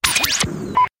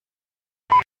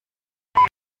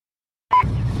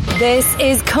This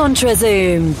is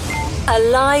ContraZoom, a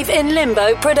Live in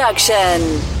Limbo production.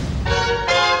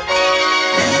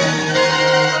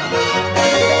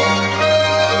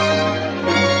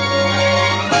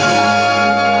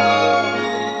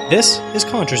 This is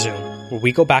ContraZoom, where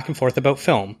we go back and forth about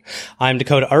film. I'm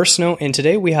Dakota Arsenault, and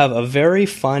today we have a very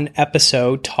fun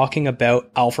episode talking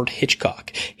about Alfred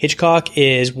Hitchcock. Hitchcock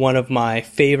is one of my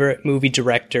favorite movie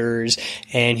directors,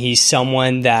 and he's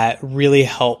someone that really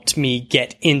helped me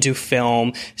get into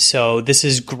film. So this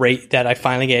is great that I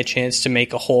finally get a chance to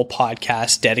make a whole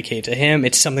podcast dedicated to him.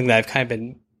 It's something that I've kind of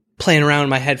been playing around in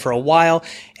my head for a while,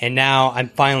 and now I'm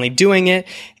finally doing it.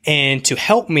 And to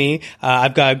help me,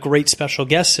 I've got a great special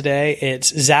guest today. It's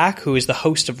Zach, who is the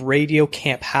host of Radio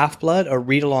Camp Half-Blood, a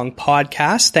read-along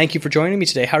podcast. Thank you for joining me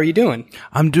today. How are you doing?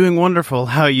 I'm doing wonderful.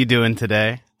 How are you doing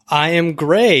today? I am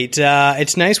great.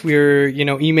 It's nice. We're,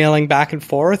 emailing back and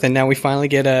forth, and now we finally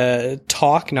get a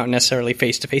talk, not necessarily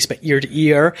face to face, but ear to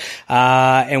ear.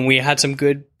 And we had some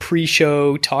good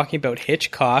pre-show talking about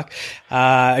Hitchcock.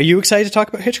 Are you excited to talk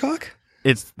about Hitchcock?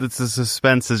 It's the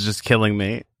suspense is just killing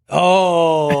me.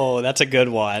 Oh, that's a good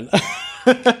one.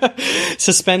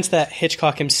 Suspense that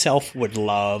Hitchcock himself would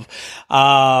love.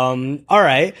 All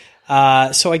right.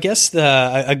 So I guess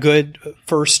a good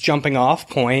first jumping off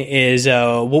point is,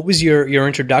 what was your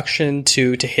introduction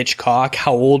to Hitchcock?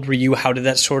 How old were you? How did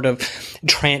that sort of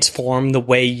transform the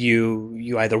way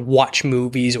you either watch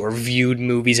movies or viewed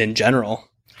movies in general?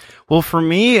 Well, for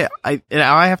me, I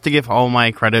have to give all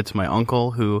my credit to my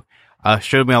uncle, who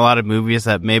showed me a lot of movies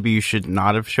that maybe you should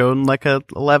not have shown like a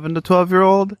 11 to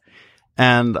 12-year-old.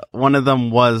 And one of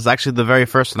them was actually the very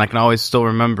first one I can always still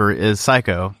remember is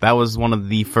Psycho. That was one of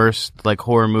the first like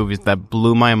horror movies that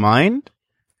blew my mind.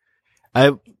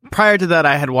 Prior to that,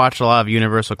 I had watched a lot of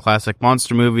Universal classic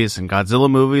monster movies and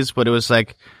Godzilla movies, but it was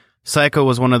like Psycho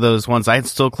was one of those ones I'd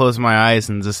still close my eyes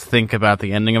and just think about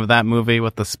the ending of that movie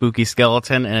with the spooky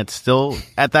skeleton, and it still,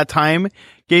 at that time,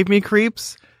 gave me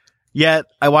creeps. Yet,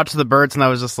 I watched The Birds and I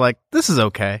was just like, this is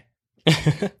okay.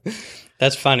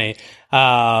 That's funny.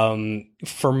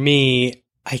 For me,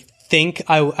 I think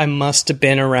I must have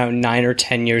been around 9 or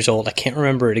 10 years old. I can't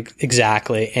remember it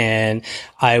exactly. And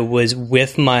I was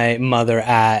with my mother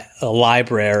at a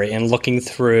library and looking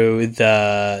through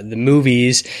the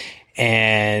movies,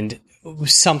 and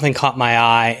something caught my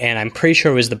eye, and I'm pretty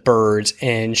sure it was The Birds,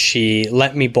 and she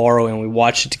let me borrow and we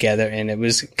watched it together, and it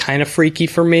was kind of freaky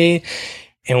for me.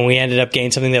 And we ended up getting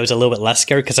something that was a little bit less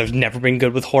scary because I've never been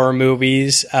good with horror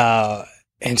movies.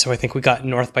 And so I think we got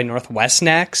North by Northwest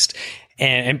next.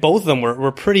 And both of them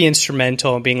were pretty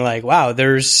instrumental in being like, wow,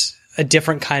 there's a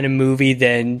different kind of movie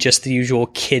than just the usual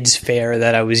kids fare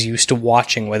that I was used to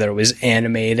watching, whether it was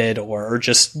animated or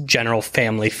just general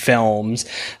family films.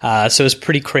 So it was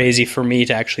pretty crazy for me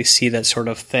to actually see that sort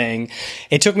of thing.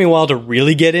 It took me a while to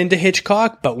really get into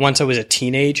Hitchcock, but once I was a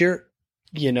teenager,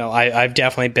 I've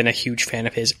definitely been a huge fan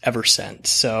of his ever since.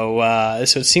 So it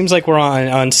seems like we're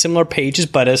on similar pages,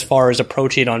 but as far as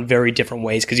approaching it on very different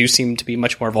ways, because you seem to be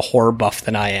much more of a horror buff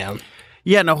than I am.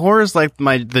 Yeah, no, horror is like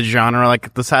the genre.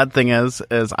 Like, the sad thing is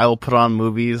I will put on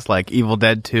movies like Evil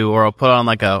Dead 2, or I'll put on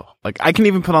I can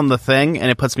even put on The Thing and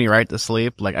it puts me right to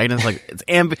sleep. Like, I just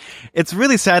it's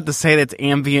really sad to say that it's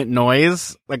ambient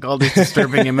noise, like all these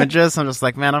disturbing images. I'm just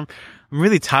like, man, I'm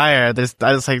really tired. I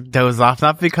just like doze off,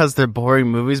 not because they're boring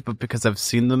movies, but because I've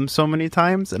seen them so many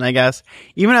times. And I guess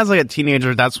even as like a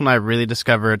teenager, that's when I really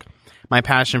discovered my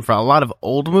passion for a lot of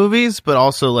old movies, but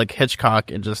also like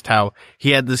Hitchcock, and just how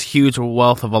he had this huge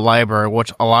wealth of a library,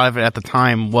 which a lot of it at the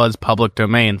time was public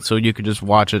domain. So you could just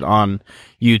watch it on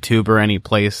YouTube or any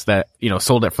place that,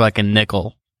 sold it for like a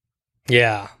nickel.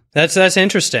 Yeah. That's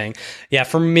interesting. Yeah,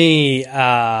 for me,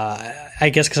 I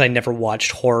guess because I never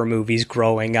watched horror movies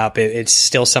growing up, it's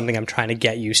still something I'm trying to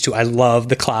get used to. I love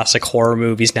the classic horror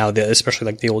movies now, especially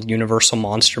like the old Universal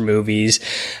monster movies.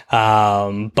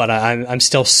 But I'm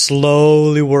still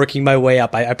slowly working my way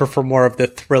up. I prefer more of the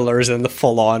thrillers than the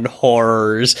full-on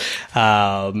horrors.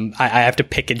 I have to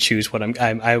pick and choose what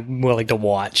I'm willing to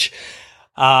watch.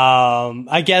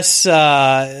 I guess,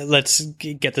 let's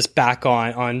get this back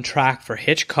on track for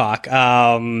Hitchcock.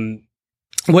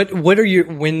 What are your,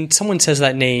 when someone says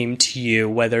that name to you,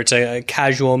 whether it's a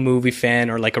casual movie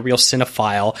fan or like a real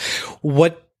cinephile,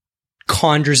 what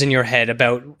conjures in your head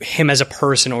about him as a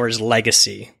person or his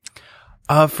legacy?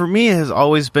 For me, it has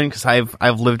always been, because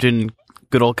I've lived in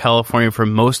good old California for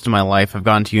most of my life. I've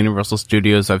gone to Universal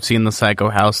Studios. I've seen the Psycho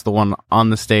House, the one on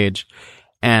the stage.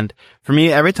 And for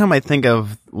me, every time when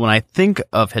I think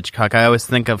of Hitchcock, I always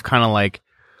think of kind of like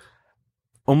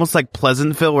almost like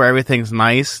Pleasantville, where everything's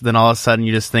nice, then all of a sudden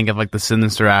you just think of like the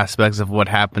sinister aspects of what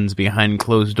happens behind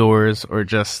closed doors, or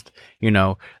just,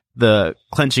 the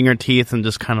clenching your teeth and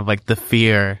just kind of like the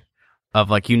fear of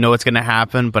like, it's going to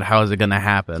happen, but how is it going to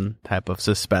happen type of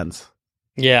suspense.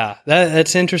 Yeah,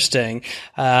 that's interesting.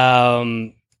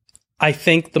 I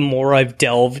think the more I've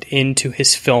delved into his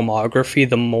filmography,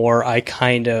 the more I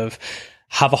kind of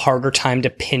have a harder time to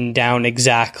pin down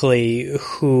exactly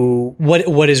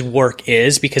what his work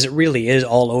is, because it really is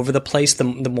all over the place. The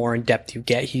more in depth you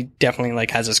get, he definitely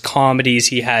like has his comedies,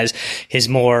 he has his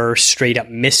more straight up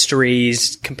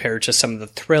mysteries compared to some of the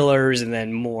thrillers, and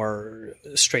then more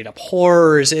straight up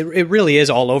horrors. It really is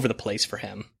all over the place for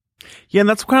him. Yeah, and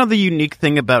that's kind of the unique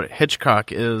thing about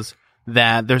Hitchcock, is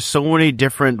that there's so many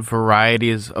different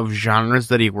varieties of genres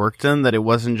that he worked in, that it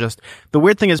wasn't just... The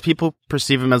weird thing is people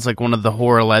perceive him as like one of the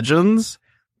horror legends,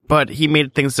 but he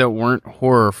made things that weren't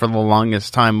horror for the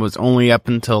longest time. It was only up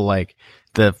until like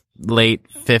the late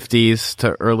 50s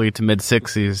to early to mid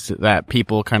 60s that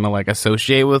people kind of like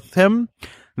associate with him.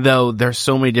 Though there's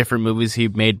so many different movies he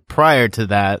made prior to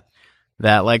that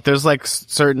like there's like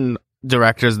certain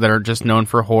directors that are just known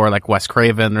for horror, like Wes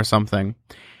Craven or something.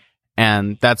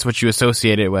 And that's what you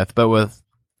associate it with. But with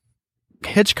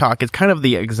Hitchcock, it's kind of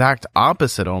the exact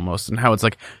opposite almost, and how it's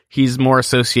like he's more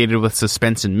associated with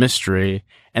suspense and mystery,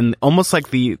 and almost like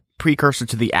the precursor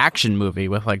to the action movie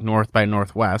with like North by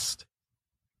Northwest.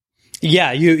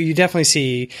 Yeah, you definitely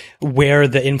see where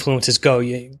the influences go.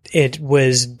 It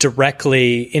was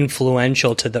directly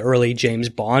influential to the early James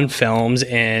Bond films,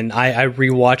 and I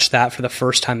rewatched that for the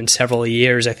first time in several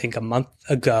years, I think a month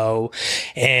ago,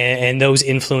 and those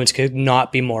influences could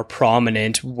not be more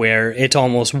prominent, where it's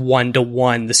almost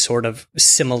one-to-one the sort of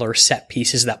similar set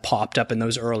pieces that popped up in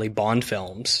those early Bond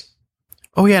films.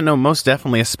 Oh yeah, no, most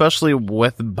definitely, especially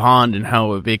with Bond and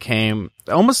how it became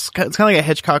almost, it's kind of like a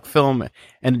Hitchcock film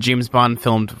and a James Bond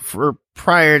film for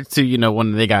prior to,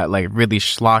 when they got like really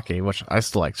schlocky, which I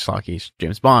still like schlocky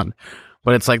James Bond,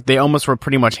 but it's like they almost were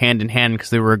pretty much hand in hand,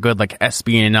 because they were good like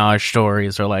espionage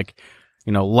stories, or like,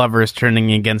 lovers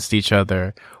turning against each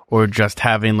other, or just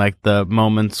having like the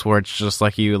moments where it's just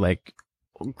like you like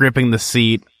gripping the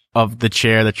seat of the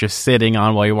chair that you're sitting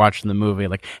on while you're watching the movie.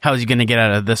 Like, how is he going to get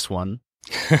out of this one?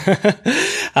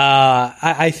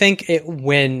 I think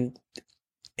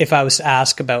if I was to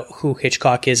ask about who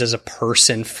Hitchcock is as a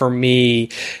person, for me,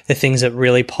 the things that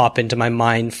really pop into my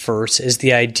mind first is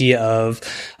the idea of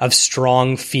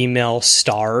strong female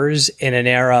stars in an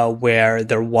era where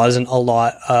there wasn't a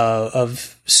lot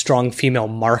of strong female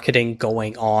marketing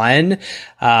going on.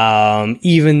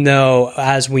 Even though,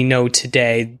 as we know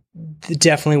today,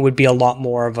 definitely would be a lot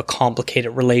more of a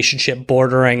complicated relationship,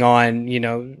 bordering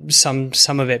on,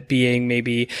 some of it being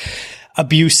maybe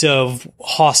abusive,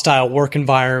 hostile work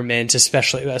environment,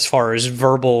 especially as far as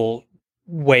verbal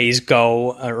ways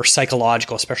go, or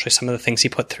psychological, especially some of the things he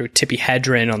put through Tippi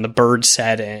Hedren on the Bird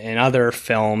set and other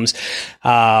films.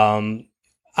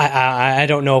 I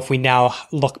don't know if we now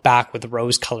look back with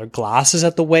rose-colored glasses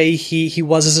at the way he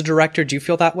was as a director. Do you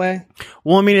feel that way?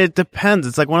 Well, I mean, it depends.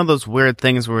 It's like one of those weird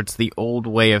things where it's the old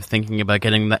way of thinking about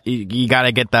getting that. You got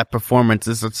to get that performance.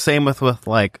 It's the same with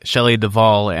like Shelley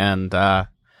Duvall and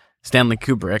Stanley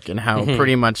Kubrick, and how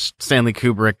pretty much Stanley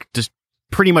Kubrick just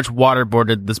pretty much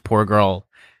waterboarded this poor girl.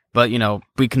 But,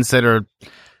 we consider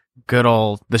good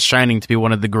old The Shining to be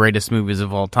one of the greatest movies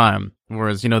of all time.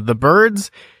 Whereas, The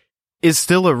Birds is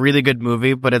still a really good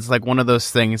movie, but it's like one of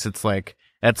those things. It's like,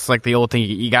 that's like the old thing.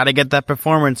 You got to get that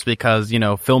performance because,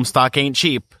 film stock ain't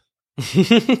cheap.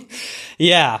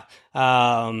 Yeah.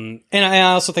 And I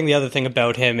also think the other thing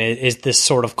about him is this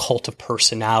sort of cult of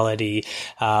personality.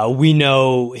 We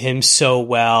know him so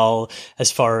well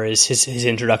as far as his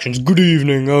introductions. Good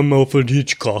evening, I'm Alfred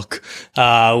Hitchcock,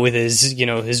 with his,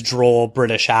 his droll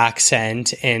British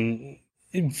accent, and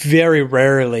very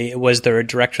rarely was there a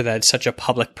director that had such a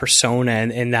public persona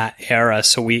in that era.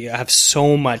 So we have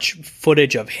so much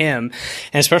footage of him,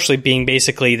 and especially being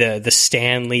basically the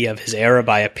Stan Lee of his era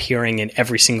by appearing in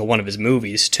every single one of his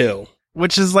movies too.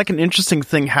 Which is like an interesting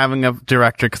thing, having a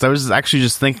director, because I was actually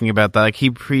just thinking about that. Like,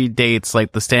 he predates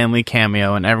like the Stan Lee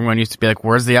cameo, and everyone used to be like,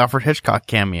 where's the Alfred Hitchcock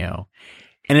cameo?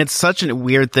 And it's such a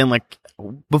weird thing. Like,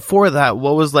 before that,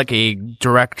 what was like a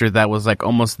director that was like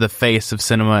almost the face of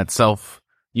cinema itself?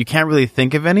 You can't really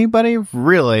think of anybody,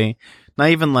 really. Not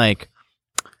even like,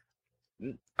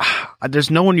 there's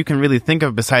no one you can really think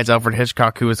of besides Alfred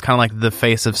Hitchcock, who was kind of like the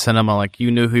face of cinema. Like, you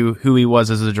knew who he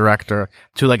was as a director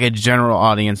to like a general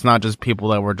audience, not just people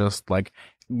that were just like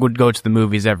would go to the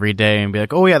movies every day and be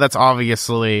like, oh yeah, that's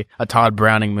obviously a Todd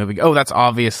Browning movie. Oh, that's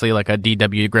obviously like a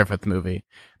D.W. Griffith movie.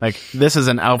 Like, this is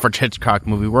an Alfred Hitchcock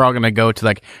movie. We're all gonna go to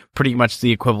like pretty much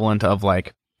the equivalent of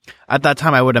like, at that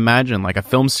time I would imagine like a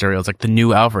film stereo. It's like the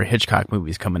new Alfred Hitchcock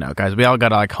movies coming out, guys. We all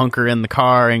gotta like hunker in the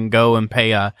car and go and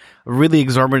pay a really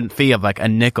exorbitant fee of like a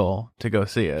nickel to go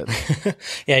see it.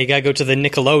 Yeah, you gotta go to the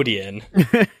Nickelodeon.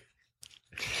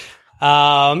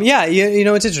 Yeah,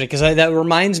 it's interesting because that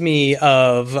reminds me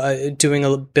of doing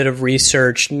a bit of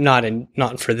research, not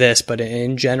for this, but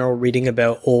in general, reading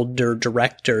about older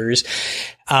directors.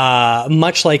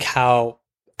 Much like how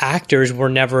actors were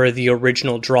never the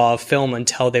original draw of film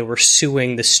until they were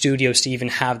suing the studios to even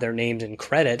have their names in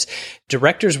credits.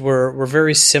 Directors were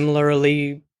very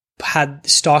similarly had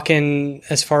stock in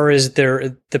as far as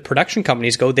the production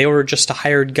companies go. They were just a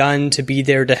hired gun to be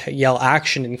there to yell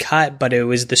action and cut, but it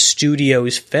was the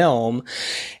studio's film.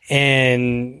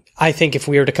 And I think if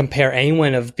we were to compare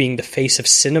anyone of being the face of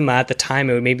cinema at the time,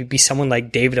 it would maybe be someone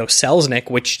like David O. Selznick,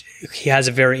 which he has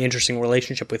a very interesting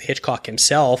relationship with Hitchcock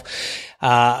himself.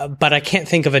 But I can't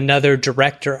think of another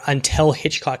director until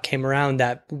Hitchcock came around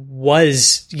that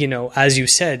was, as you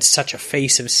said, such a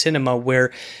face of cinema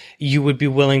where you would be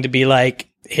willing to be like,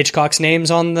 Hitchcock's name's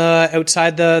on the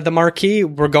outside the marquee.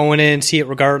 We're going in and see it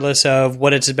regardless of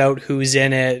what it's about, who's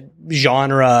in it,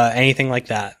 genre, anything like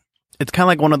that. It's kind of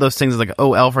like one of those things like,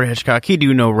 oh, Alfred Hitchcock, he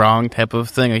do no wrong type of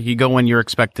thing. Like, you go when you're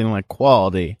expecting like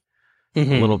quality a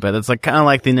little bit. It's like kind of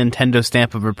like the Nintendo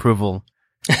stamp of approval.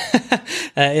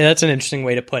 Yeah, that's an interesting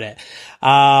way to put it.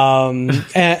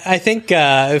 I think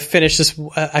finish this.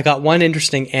 I got one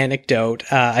interesting anecdote.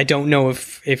 I don't know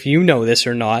if you know this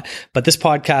or not, but this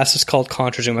podcast is called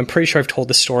ContraZoom. I'm pretty sure I've told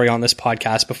this story on this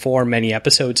podcast before many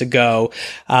episodes ago.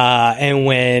 And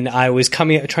when I was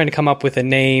trying to come up with a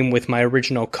name with my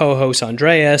original co-host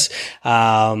Andreas,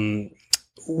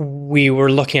 we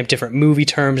were looking at different movie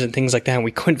terms and things like that, and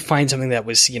we couldn't find something that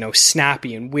was,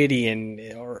 snappy and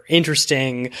witty or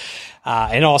interesting,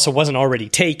 and also wasn't already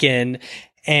taken.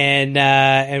 And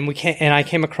I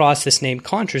came across this name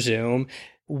ContraZoom,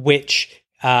 which,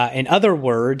 in other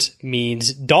words,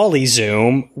 means dolly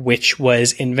zoom, which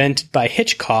was invented by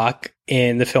Hitchcock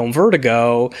in the film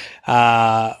Vertigo,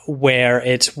 where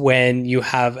it's when you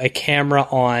have a camera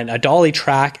on a dolly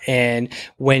track, and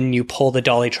when you pull the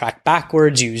dolly track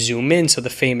backwards, you zoom in. So the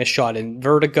famous shot in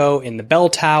Vertigo in the bell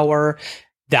tower,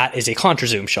 that is a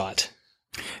ContraZoom shot.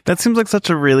 That seems like such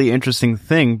a really interesting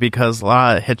thing, because a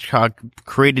lot of Hitchcock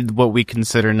created what we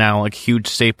consider now like huge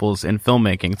staples in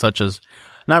filmmaking, such as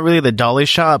not really the dolly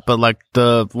shot, but like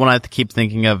the one I keep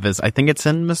thinking of is, I think it's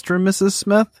in Mr. and Mrs.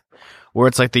 Smith, where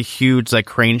it's like the huge like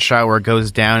crane shot where it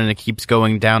goes down and it keeps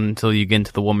going down until you get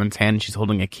into the woman's hand and she's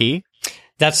holding a key.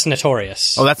 That's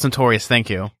Notorious. Oh, that's Notorious. Thank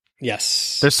you.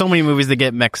 Yes. There's so many movies that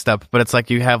get mixed up, but it's like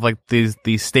you have like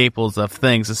these staples of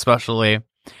things, especially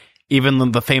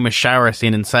even the famous shower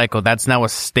scene in Psycho. That's now a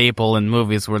staple in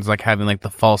movies, where it's like having like the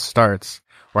false starts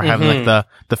or having like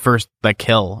the first like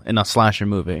kill in a slasher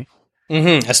movie.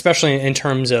 Especially in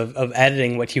terms of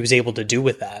editing, what he was able to do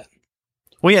with that.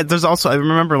 Well, yeah, there's also, I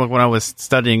remember like when I was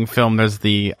studying film, there's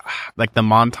the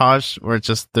montage where it's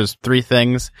just, there's three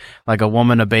things, like a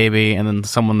woman, a baby, and then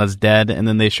someone that's dead. And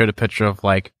then they showed a picture of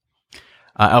like,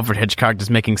 Alfred Hitchcock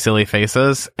just making silly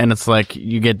faces. And it's like,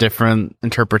 you get different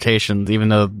interpretations, even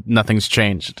though nothing's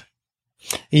changed.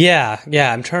 Yeah.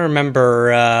 I'm trying to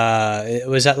remember,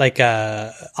 was that like,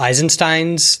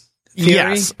 Eisenstein's theory?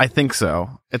 Yes, I think so.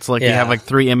 It's like you have like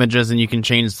three images and you can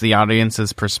change the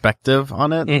audience's perspective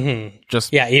on it.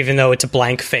 Even though it's a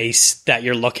blank face that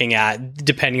you're looking at,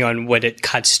 depending on what it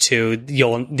cuts to,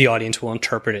 the audience will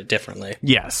interpret it differently.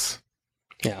 Yes.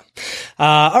 Yeah.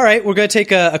 All right, we're going to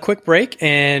take a quick break,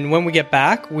 and when we get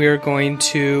back, we're going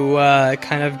to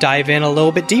kind of dive in a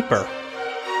little bit deeper.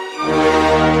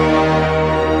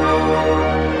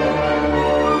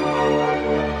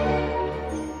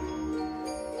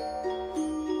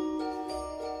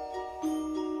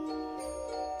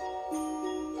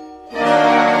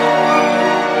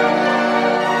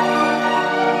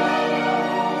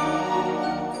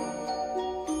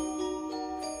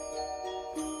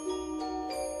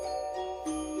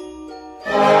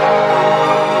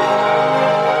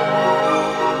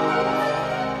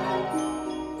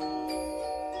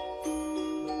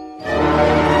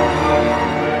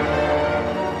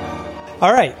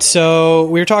 All right, so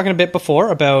we were talking a bit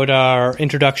before about our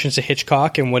introductions to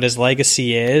Hitchcock and what his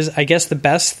legacy is. I guess the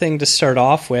best thing to start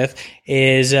off with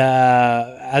is,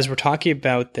 as we're talking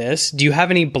about this, do you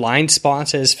have any blind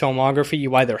spots in his filmography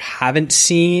you either haven't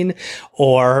seen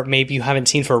or maybe you haven't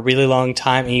seen for a really long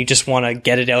time and you just want to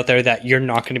get it out there that you're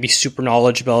not going to be super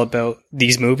knowledgeable about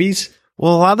these movies?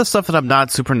 Well, a lot of the stuff that I'm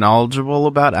not super knowledgeable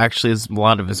about actually is a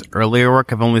lot of his earlier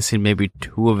work. I've only seen maybe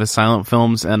 2 of his silent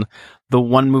films, and the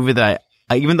one movie that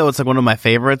even though it's like one of my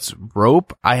favorites,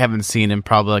 Rope, I haven't seen in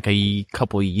probably like a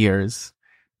couple of years.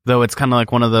 Though it's kind of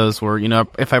like one of those where, you know,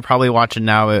 if I probably watch it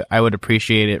now, I would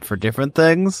appreciate it for different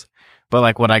things. But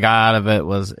like what I got out of it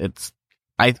was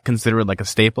I consider it like a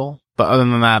staple. But other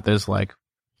than that, there's like,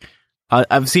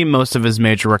 I've seen most of his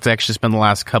major works. I actually spent the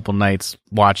last couple nights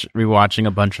rewatching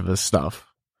a bunch of his stuff.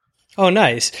 Oh,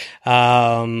 nice.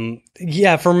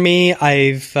 Yeah, for me,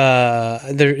 there's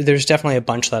definitely a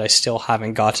bunch that I still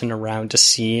haven't gotten around to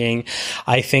seeing.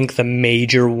 I think the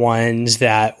major ones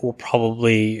that will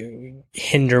probably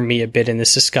hinder me a bit in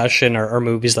this discussion are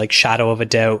movies like Shadow of a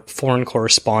Doubt, Foreign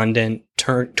Correspondent,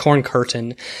 Torn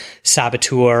Curtain,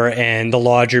 Saboteur, and The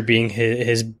Lodger being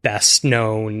his best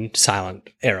known silent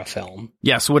era film.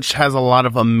 Yes, which has a lot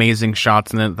of amazing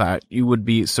shots in it that you would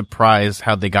be surprised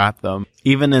how they got them,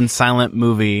 even in silent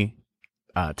movie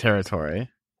territory.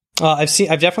 I've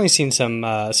definitely seen some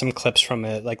clips from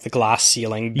it, like the glass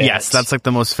ceiling bits. Yes, that's like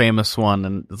the most famous one,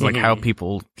 and it's like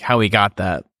how he got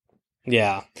that.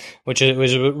 Yeah, which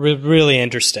was really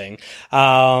interesting.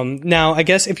 Now, I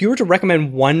guess if you were to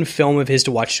recommend one film of his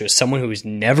to watch to someone who's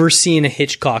never seen a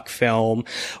Hitchcock film,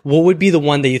 what would be the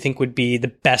one that you think would be the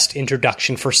best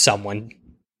introduction for someone?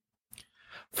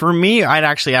 For me, I'd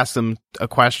actually ask them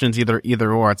questions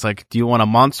either or. It's like, do you want a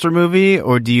monster movie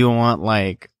or do you want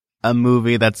like a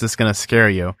movie that's just going to scare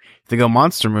you? If they go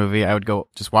monster movie, I would go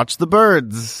just watch The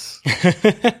Birds.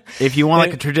 If you want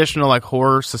like a traditional like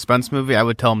horror suspense movie, I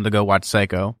would tell them to go watch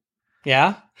Psycho.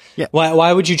 Yeah? Yeah.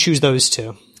 Why would you choose those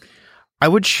two? I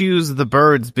would choose The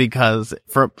Birds because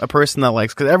for a person that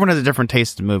likes, because everyone has a different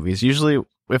taste in movies. Usually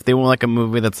if they want like a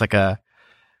movie that's like a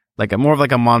more of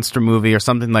like a monster movie or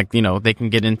something like, you know, they can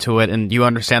get into it and you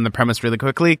understand the premise really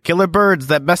quickly. Killer Birds,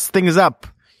 that mess things up.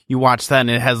 You watch that and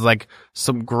it has like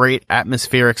some great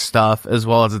atmospheric stuff as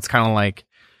well as it's kind of like,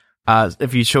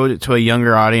 if you showed it to a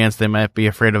younger audience, they might be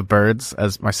afraid of birds,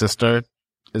 as my sister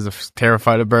is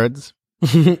terrified of birds.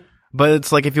 But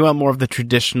it's like if you want more of the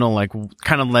traditional, like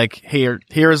kind of like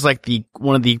here's like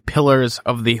one of the pillars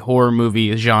of the horror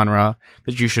movie genre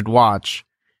that you should watch.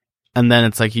 And then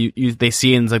it's like they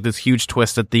see it and it's like this huge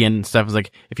twist at the end and stuff. It's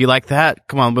like, if you like that,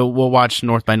 come on, we'll watch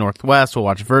North by Northwest, we'll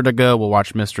watch Vertigo, we'll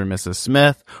watch Mr. and Mrs.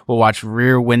 Smith, we'll watch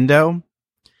Rear Window.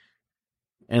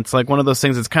 And it's like one of those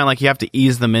things that's kind of like you have to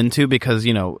ease them into because,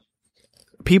 you know,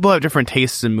 people have different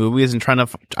tastes in movies and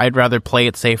I'd rather play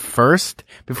it safe first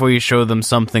before you show them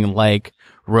something like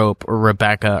Rope or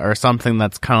Rebecca or something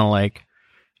that's kind of like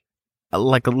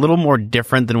a little more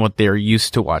different than what they're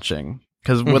used to watching.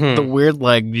 Because with the weird,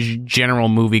 like, general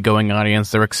movie-going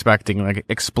audience, they're expecting, like,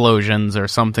 explosions or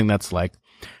something that's, like,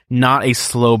 not a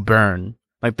slow burn.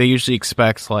 Like, they usually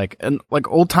expect, like, and, like,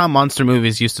 old-time monster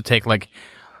movies used to take, like,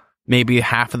 maybe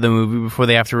half of the movie before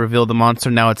they have to reveal the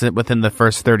monster. Now it's within the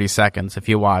first 30 seconds. If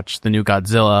you watch the new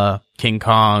Godzilla, King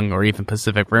Kong, or even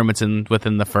Pacific Rim, it's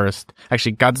within the first...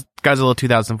 Actually, Godzilla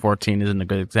 2014 isn't a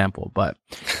good example, but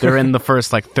they're in the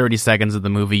first, like, 30 seconds of the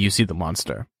movie, you see the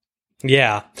monster.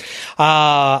 Yeah.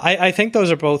 I think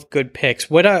those are both good picks.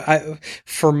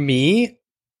 For me,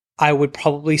 I would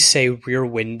probably say Rear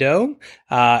Window.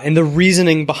 And the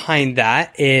reasoning behind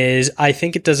that is I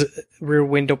think Rear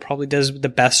Window probably does the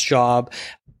best job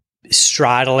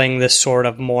straddling this sort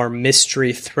of more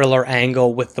mystery thriller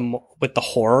angle with the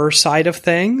horror side of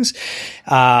things.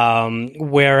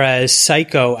 Whereas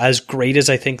Psycho, as great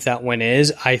as I think that one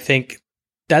is, I think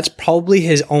that's probably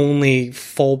his only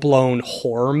full-blown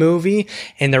horror movie,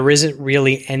 and there isn't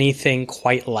really anything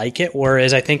quite like it.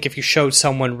 Whereas I think if you showed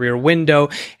someone Rear Window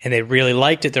and they really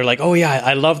liked it, they're like, oh yeah,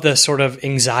 I love the sort of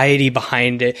anxiety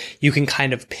behind it. You can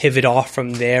kind of pivot off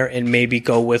from there and maybe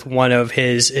go with one of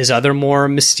his other more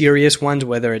mysterious ones,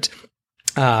 whether it's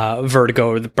Vertigo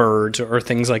or The Birds or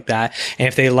things like that. And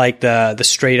if they like the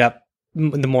straight up,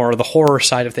 the more of the horror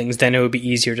side of things, then it would be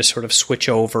easier to sort of switch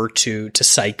over to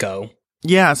Psycho.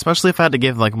 Yeah, especially if I had to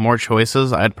give like more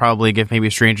choices, I'd probably give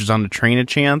maybe Strangers on the Train a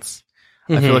chance.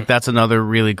 I feel like that's another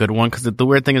really good one because the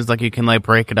weird thing is like you can like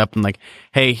break it up and like,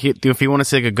 hey, if you want to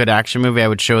see like a good action movie, I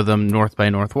would show them North by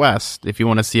Northwest. If you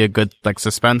want to see a good like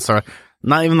suspense or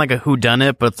not even like a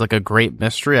whodunit, but it's like a great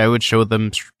mystery, I would show them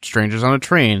Strangers on a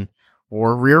Train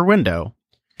or Rear Window.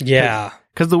 Yeah.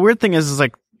 Because the weird thing is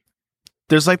like,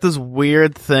 there's like this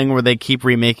weird thing where they keep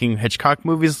remaking Hitchcock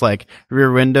movies, like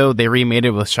Rear Window. They remade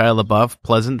it with Shia LaBeouf.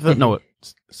 Pleasantville, no,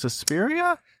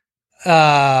 Suspiria.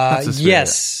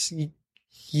 Yes,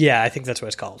 yeah, I think that's what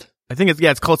it's called. I think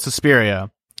it's called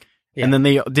Suspiria. Yeah. And then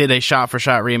they did a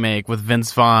shot-for-shot remake with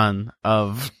Vince Vaughn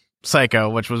of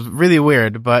Psycho, which was really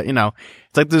weird. But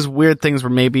it's like there's weird things where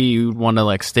maybe you want to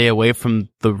like stay away from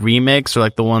the remakes or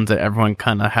like the ones that everyone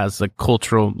kind of has like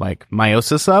cultural like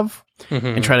meiosis of.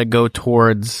 And try to go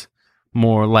towards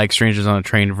more like Strangers on a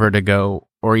Train, Vertigo,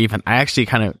 or even I actually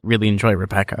kind of really enjoy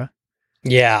Rebecca.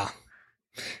 Yeah.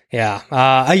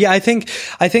 I think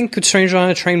Strangers on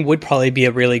a Train would probably be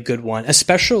a really good one,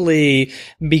 especially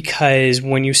because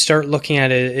when you start looking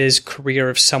at his career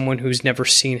of someone who's never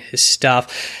seen his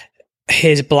stuff,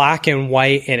 his black and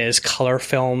white and his color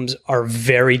films are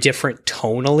very different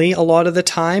tonally a lot of the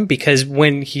time, because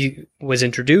when he was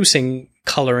introducing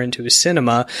color into his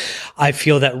cinema, I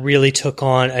feel that really took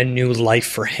on a new life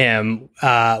for him,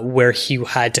 where he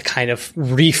had to kind of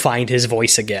re-find his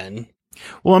voice again.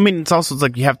 Well, I mean, it's also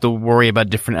like you have to worry about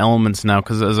different elements now,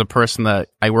 because as a person that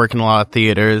I work in a lot of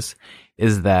theaters,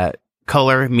 is that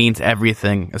color means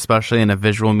everything, especially in a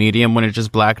visual medium. When it's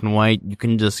just black and white, you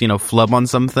can just, flub on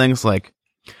some things. Like,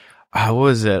 what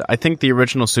was it? I think the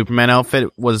original Superman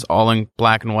outfit was all in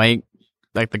black and white.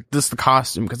 Like, the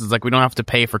costume, because it's like, we don't have to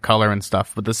pay for color and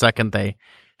stuff. But the second they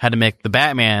had to make the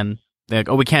Batman, they're like,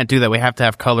 oh, we can't do that. We have to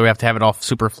have color. We have to have it all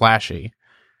super flashy.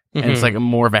 And it's like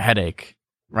more of a headache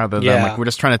rather than like, we're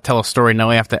just trying to tell a story. Now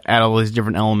we have to add all these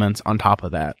different elements on top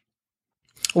of that.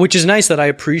 Which is nice that I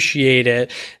appreciate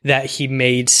it that he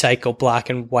made Psycho black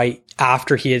and white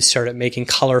after he had started making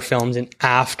color films and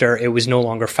after it was no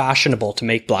longer fashionable to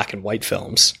make black and white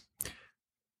films.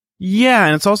 Yeah,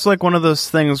 and it's also like one of those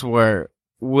things where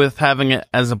with having it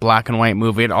as a black and white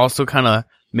movie, it also kind of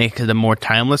makes it a more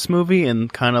timeless movie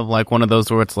and kind of like one of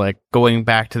those where it's like going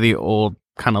back to the old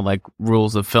kind of like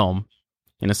rules of film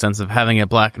in a sense of having it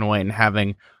black and white and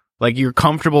having like you're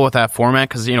comfortable with that format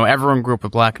because, everyone grew up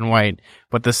with black and white.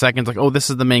 But the second's like, oh, this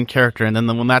is the main character. And then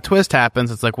when that twist happens,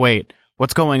 it's like, wait,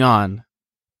 what's going on?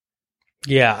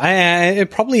 Yeah, it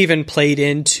probably even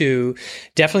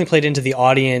definitely played into the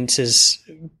audience's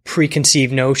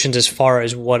preconceived notions as far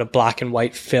as what a black and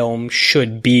white film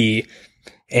should be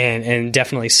and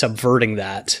definitely subverting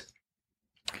that.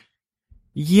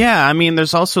 Yeah, I mean,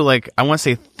 there's also like, I want to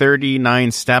say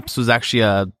 39 Steps was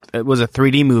actually it was a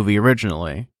 3D movie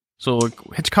originally. So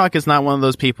Hitchcock is not one of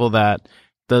those people that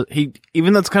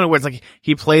even though it's kind of weird, it's like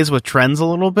he plays with trends a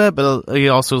little bit, but he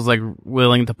also is like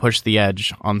willing to push the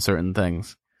edge on certain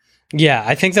things. Yeah,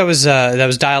 I think that was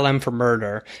Dial M for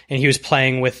Murder, and he was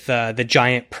playing with the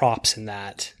giant props in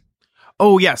that.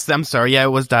 Oh yes, I'm sorry. Yeah, it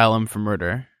was Dial M for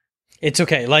Murder. It's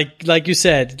okay. Like you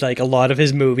said, like a lot of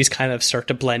his movies kind of start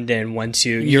to blend in once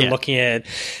you're looking at.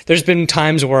 There's been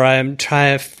times where I'm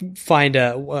trying to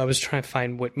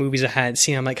find what movies I hadn't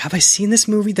seen. I'm like, have I seen this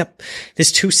movie?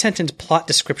 This 2-sentence plot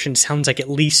description sounds like at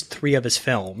least 3 of his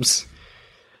films.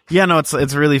 Yeah, no, it's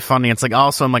really funny. It's like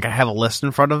also I'm like I have a list in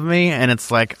front of me, and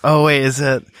it's like, oh wait, is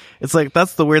it? It's like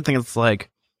that's the weird thing. It's like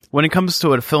when it comes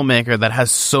to a filmmaker that has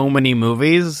so many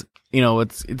movies.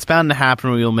 It's bound to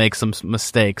happen where you'll make some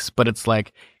mistakes, but it's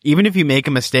like, even if you make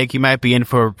a mistake, you might be in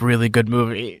for a really good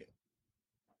movie.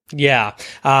 Yeah.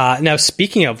 Now,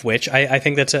 speaking of which, I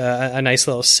think that's a nice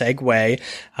little segue.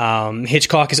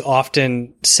 Hitchcock is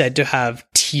often said to have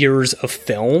tiers of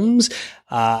films.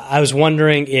 I was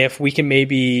wondering if we can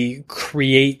maybe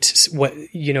create what,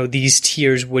 these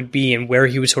tiers would be and where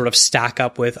he would sort of stack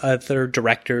up with other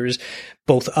directors,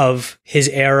 both of his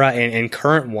era and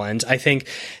current ones. I think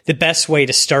the best way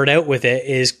to start out with it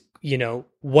is,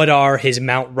 what are his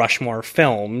Mount Rushmore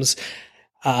films,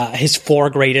 his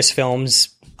 4 greatest films.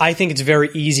 I think it's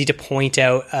very easy to point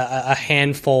out a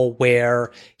handful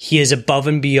where he is above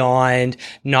and beyond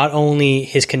not only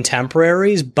his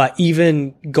contemporaries, but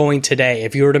even going today.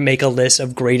 If you were to make a list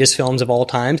of greatest films of all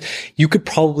time, you could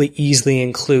probably easily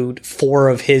include 4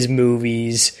 of his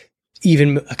movies,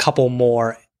 even a couple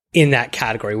more in that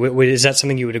category. Is that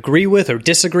something you would agree with or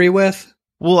disagree with?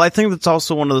 Well, I think that's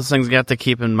also one of those things you have to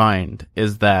keep in mind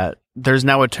is that there's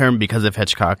now a term because of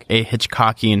Hitchcock, a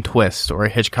Hitchcockian twist or a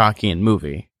Hitchcockian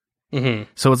movie. Mm-hmm.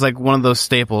 So it's like one of those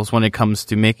staples when it comes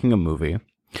to making a movie.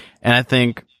 And I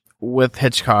think with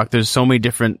Hitchcock, there's so many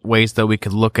different ways that we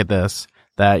could look at this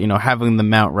that, having the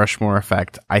Mount Rushmore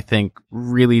effect, I think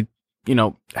really,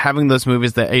 having those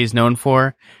movies that he's known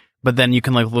for, but then you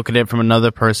can like look at it from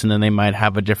another person and they might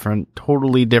have a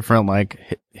totally different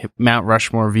like Mount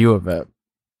Rushmore view of it.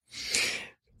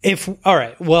 All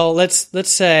right, well, let's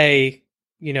say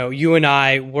you and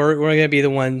I, we're going to be the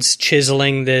ones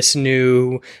chiseling this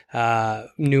new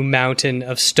mountain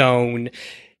of stone,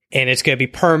 and it's going to be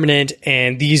permanent.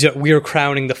 And we are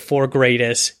crowning the 4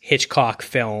 greatest Hitchcock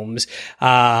films.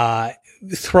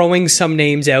 Throwing some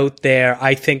names out there,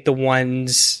 I think the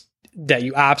ones that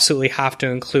you absolutely have to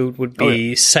include would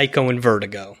be Psycho and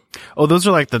Vertigo. Oh, those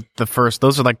are like the first.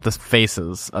 Those are like the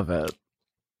faces of it.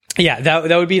 Yeah,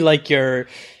 that would be like your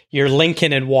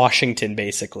Lincoln and Washington,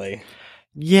 basically.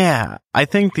 Yeah, I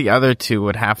think the other two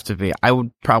would have to be. I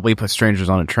would probably put Strangers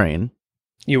on a Train.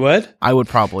 You would? I would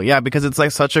probably, yeah, because it's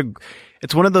like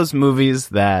it's one of those movies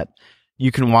that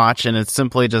you can watch and it's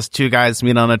simply just 2 guys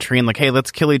meet on a train, like, hey,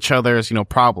 let's kill each other's,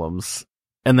 problems,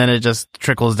 and then it just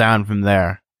trickles down from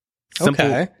there.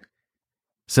 Okay.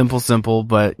 Simple,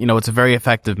 but it's a very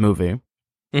effective movie.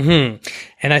 Mm-hmm.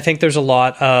 And I think there's a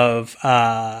lot of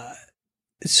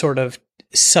sort of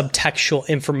subtextual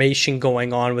information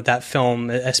going on with that film,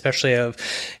 especially of,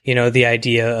 the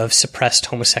idea of suppressed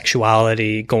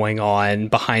homosexuality going on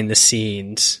behind the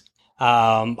scenes.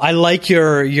 I like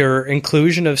your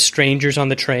inclusion of Strangers on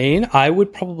the Train. I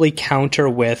would probably counter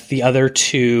with the other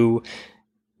 2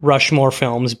 Rushmore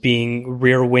films being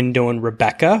Rear Window and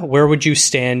Rebecca. Where would you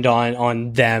stand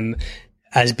on them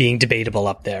as being debatable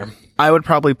up there? I would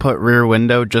probably put Rear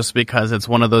Window just because it's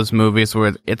one of those movies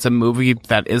where it's a movie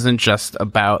that isn't just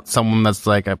about someone that's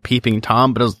like a peeping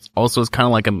Tom, but it's also kind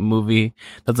of like a movie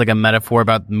that's like a metaphor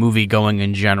about movie going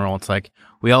in general. It's like,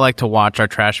 we all like to watch our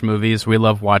trash movies. We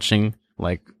love watching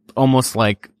like almost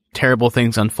like terrible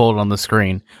things unfold on the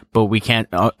screen, but we can't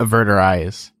avert our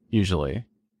eyes usually.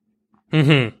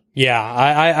 Mm-hmm.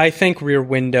 Yeah. I think Rear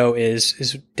Window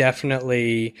is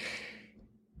definitely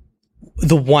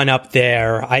the one up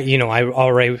there. I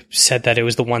already said that it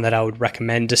was the one that I would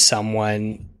recommend to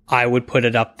someone. I would put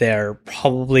it up there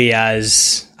probably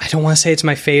as, I don't want to say it's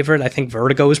my favorite. I think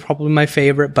Vertigo is probably my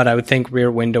favorite, but I would think Rear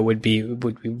Window would be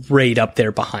right up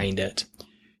there behind it.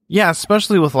 Yeah,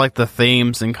 especially with like the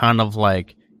themes and kind of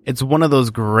like, it's one of those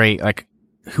great like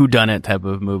whodunit type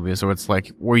of movies where it's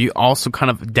like, where you also kind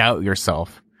of doubt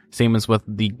yourself. Same as with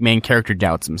the main character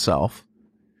doubts himself.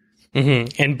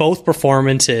 Mm-hmm. And both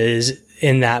performances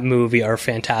in that movie are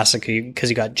fantastic because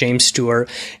you got James Stewart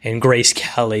and Grace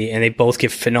Kelly, and they both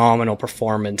give phenomenal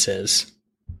performances.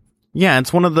 Yeah,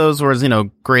 it's one of those where,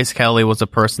 Grace Kelly was a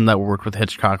person that worked with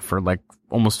Hitchcock for like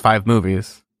almost 5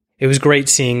 movies. It was great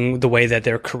seeing the way that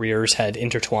their careers had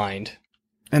intertwined.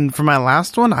 And for my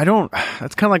last one,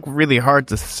 it's kind of like really hard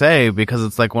to say because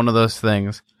it's like one of those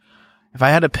things. If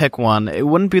I had to pick one, it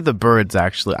wouldn't be The Birds,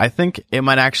 actually. I think it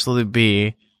might actually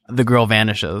be The Girl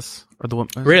Vanishes. Or the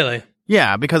woman. Really?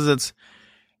 Yeah, because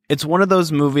it's one of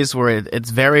those movies where it's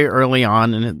very early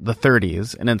on in the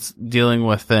 30s, and it's dealing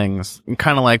with things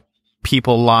kind of like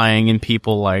people lying and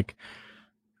people like,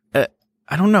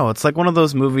 I don't know. It's like one of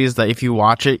those movies that if you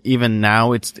watch it even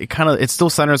now, it still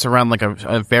centers around like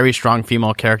a very strong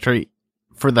female character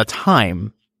for the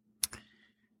time.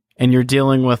 And you're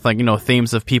dealing with like,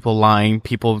 themes of people lying,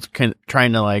 people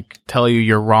trying to like tell you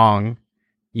you're wrong.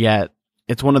 Yet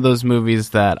it's one of those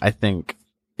movies that I think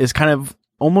is kind of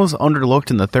almost underlooked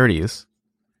in the 30s.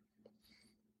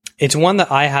 It's one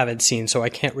that I haven't seen, so I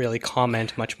can't really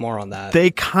comment much more on that.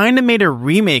 They kind of made a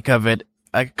remake of it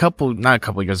not a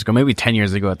couple years ago, maybe 10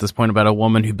 years ago at this point, about a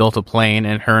woman who built a plane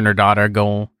and her daughter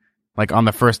go like on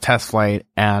the first test flight,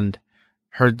 and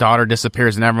her daughter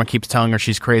disappears and everyone keeps telling her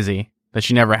she's crazy, that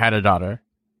she never had a daughter.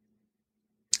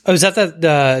 Oh, is that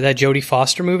that Jodie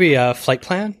Foster movie, Flight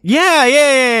Plan?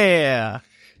 Yeah.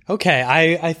 Okay,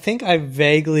 I think I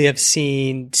vaguely have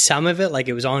seen some of it, like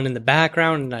it was on in the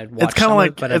background and I'd watched some of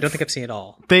it, but I don't think I've seen it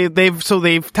all.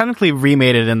 They've technically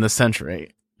remade it in this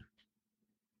century.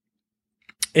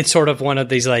 It's sort of one of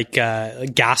these like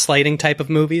gaslighting type of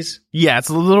movies. Yeah, it's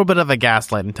a little bit of a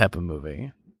gaslighting type of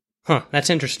movie. Huh, that's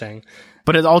interesting.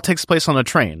 But it all takes place on a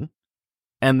train,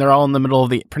 and they're all in the middle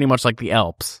of pretty much like the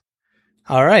Alps.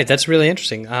 All right, that's really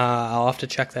interesting. I'll have to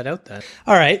check that out then.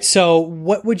 All right, so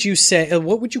what would you say?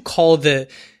 What would you call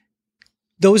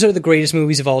those are the greatest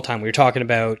movies of all time we were talking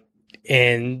about,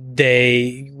 and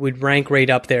they would rank right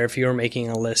up there if you were making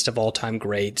a list of all-time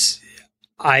greats.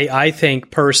 I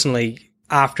think personally,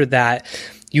 after that,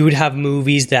 you would have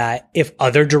movies that if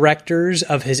other directors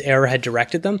of his era had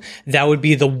directed them, that would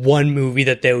be the one movie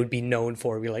that they would be known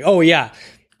for. Be like, oh yeah,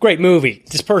 great movie.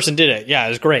 This person did it. Yeah, it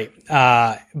was great.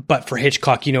 But for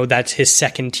Hitchcock, that's his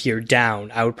second tier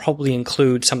down. I would probably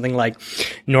include something like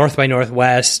North by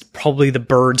Northwest, probably The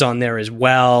Birds on there as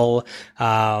well.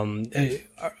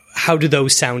 How do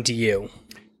those sound to you?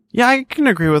 Yeah, I can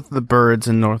agree with The Birds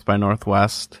and North by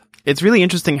Northwest. It's really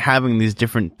interesting having these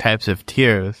different types of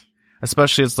tiers.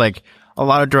 Especially it's like a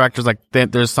lot of directors, like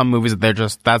there's some movies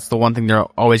that that's the one thing they're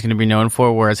always going to be known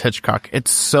for. Whereas Hitchcock,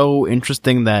 it's so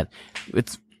interesting that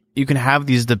you can have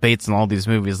these debates in all these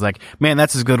movies. Like, man,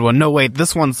 that's his good one. No, wait,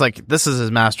 this is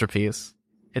his masterpiece.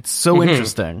 It's so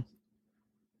interesting.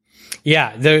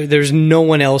 Yeah, there's no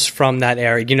one else from that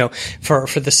era. You know, for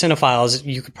the cinephiles,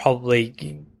 you could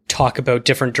probably talk about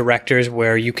different directors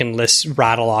where you can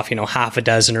rattle off, you know, half a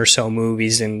dozen or so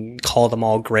movies and call them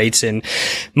all greats. And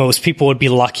most people would be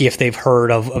lucky if they've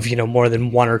heard of, you know, more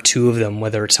than one or two of them,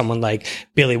 whether it's someone like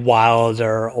Billy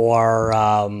Wilder or,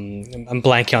 I'm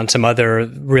blanking on some other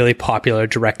really popular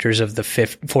directors of the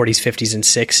 40s, 50s and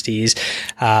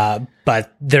 60s.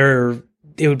 But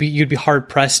you'd be hard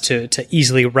pressed to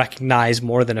easily recognize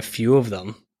more than a few of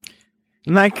them.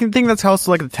 And I can think that's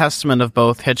also like a testament of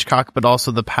both Hitchcock, but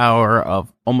also the power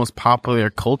of almost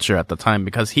popular culture at the time,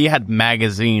 because he had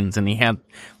magazines and he had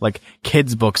like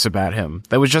kids' books about him.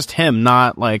 That was just him,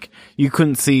 not like, you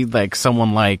couldn't see like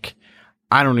someone like,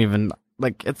 I don't even,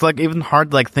 like, it's like even hard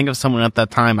to like think of someone at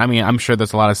that time. I mean, I'm sure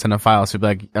there's a lot of cinephiles who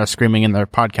like are screaming in their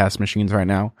podcast machines right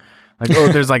now. Like, oh,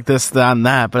 there's like this, that, and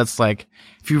that. But it's like,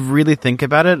 if you really think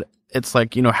about it, it's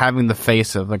like, you know, having the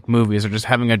face of like movies, or just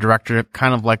having a director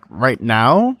kind of like right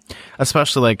now,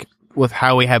 especially like with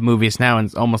how we have movies now, and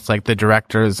it's almost like the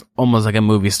director is almost like a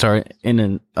movie star in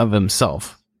and of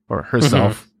himself or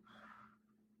herself.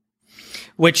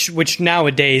 Which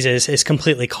nowadays is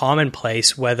completely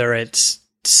commonplace, whether it's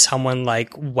someone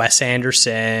like Wes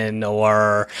Anderson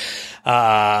or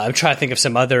I'm trying to think of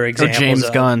some other examples. Or James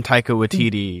Gunn, Taika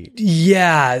Waititi.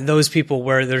 Yeah, those people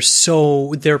where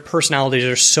their personalities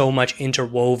are so much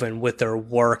interwoven with their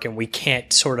work, and we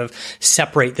can't sort of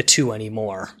separate the two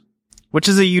anymore. Which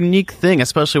is a unique thing,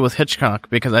 especially with Hitchcock,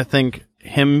 because I think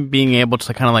him being able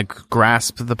to kind of like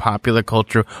grasp the popular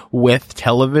culture with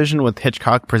television, with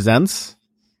Hitchcock Presents,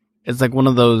 it's like one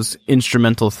of those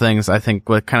instrumental things, I think,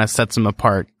 what kind of sets him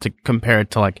apart to compare it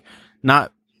to like,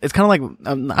 it's kind of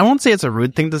like, I won't say it's a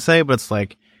rude thing to say, but it's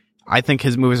like, I think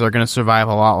his movies are going to survive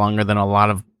a lot longer than a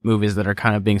lot of movies that are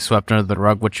kind of being swept under the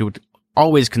rug, which you would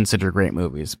always consider great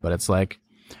movies. But it's like,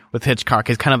 with Hitchcock,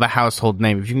 he's kind of a household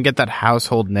name. If you can get that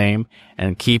household name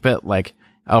and keep it like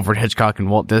Alfred Hitchcock and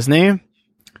Walt Disney,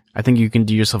 I think you can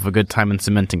do yourself a good time in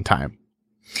cementing time.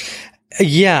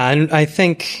 Yeah, and I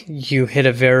think you hit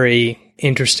a very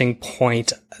interesting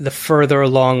point. The further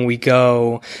along we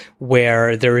go,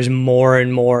 where there is more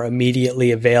and more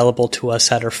immediately available to us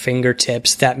at our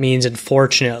fingertips, that means,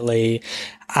 unfortunately,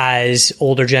 as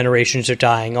older generations are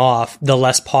dying off, the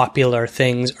less popular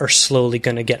things are slowly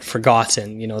going to get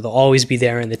forgotten. You know, they'll always be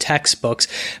there in the textbooks,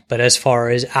 but as far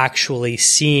as actually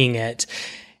seeing it,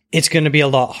 it's going to be a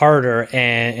lot harder,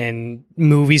 and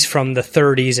movies from the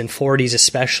 30s and 40s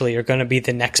especially are going to be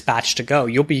the next batch to go.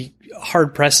 You'll be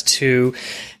hard pressed to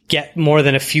get more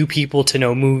than a few people to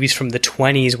know movies from the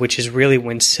 20s, which is really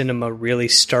when cinema really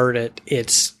started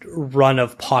its run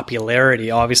of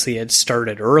popularity. Obviously, it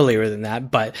started earlier than that,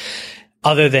 but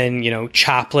other than, you know,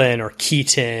 Chaplin or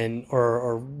Keaton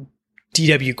or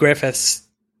D.W. Griffiths,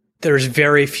 there's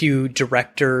very few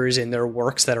directors in their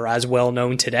works that are as well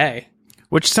known today.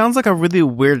 Which sounds like a really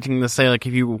weird thing to say, like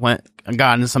if you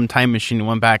got into some time machine and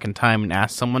went back in time and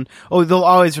asked someone, oh, they'll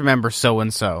always remember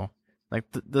so-and-so. Like,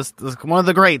 this one of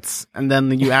the greats. And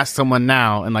then you ask someone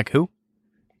now, and like, who?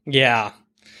 Yeah.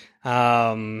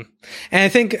 And I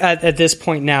think at this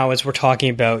point now, as we're talking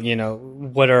about, you know,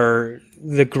 what are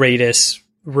the greatest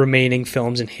remaining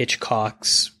films in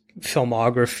Hitchcock's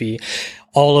filmography,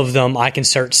 all of them, I can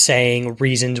start saying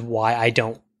reasons why I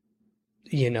don't,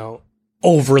 you know,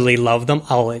 overly love them.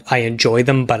 I enjoy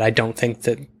them, but I don't think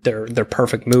that they're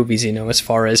perfect movies. You know, as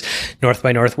far as North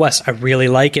by Northwest, I really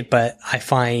like it, but I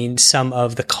find some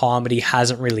of the comedy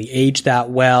hasn't really aged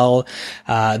that well.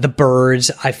 The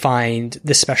Birds, I find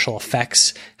the special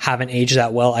effects haven't aged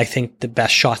that well. I think the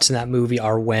best shots in that movie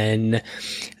are when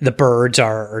the birds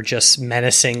are just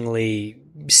menacingly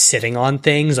sitting on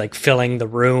things, like filling the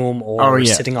room or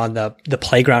sitting on the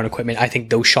playground equipment. I think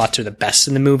those shots are the best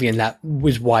in the movie, and that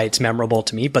was why it's memorable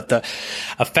to me. But the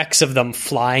effects of them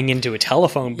flying into a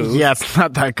telephone booth, yeah, it's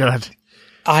not that good.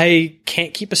 I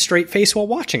can't keep a straight face while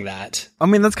watching that. I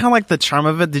mean, that's kind of like the charm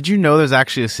of it. Did you know there's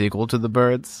actually a sequel to The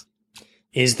Birds?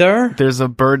 Is there? There's a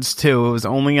Birds 2. It was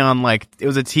only on it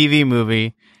was a TV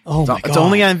movie. Oh my God. It's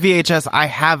only on VHS. I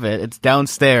have it. It's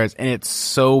downstairs, and it's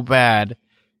so bad.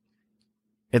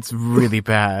 It's really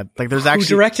bad. Like, there's actually...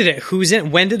 Who directed it? Who's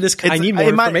in? When did this... I need more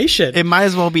information. It might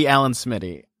as well be Alan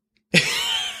Smitty.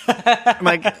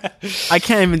 Like, I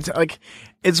can't even... Like,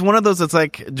 it's one of those that's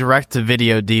like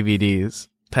direct-to-video DVDs.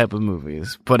 type of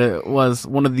movies, but it was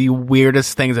one of the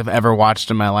weirdest things I've ever watched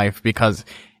in my life, because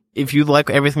if you like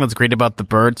everything that's great about The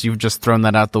Birds, you've just thrown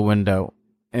that out the window.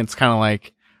 And it's kind of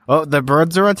like, oh, the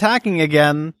birds are attacking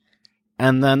again,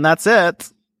 and then that's it.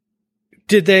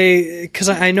 Did they, because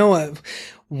I know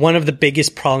one of the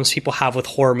biggest problems people have with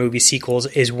horror movie sequels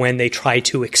is when they try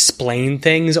to explain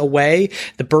things away.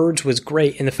 The Birds was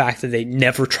great in the fact that they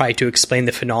never tried to explain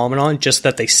the phenomenon, just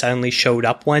that they suddenly showed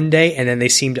up one day and then they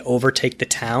seemed to overtake the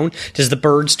town. Does The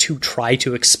Birds 2 try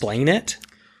to explain it?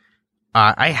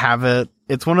 I have it.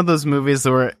 It's one of those movies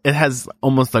where it has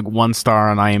almost like 1 star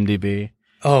on IMDb.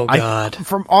 Oh, God.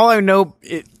 From all I know,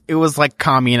 it was like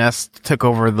communists took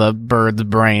over the birds'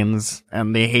 brains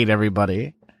and they hate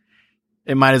everybody.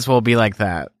 It might as well be like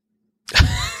that.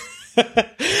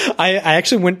 I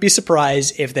actually wouldn't be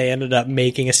surprised if they ended up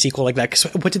making a sequel like that. Because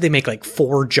what did they make? Like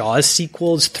 4 Jaws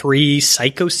sequels, 3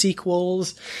 Psycho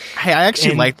sequels? Hey, I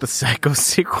actually like the Psycho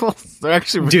sequels. They're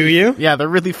actually do you? Yeah, they're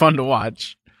really fun to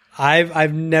watch.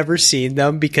 I've never seen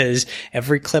them because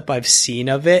every clip I've seen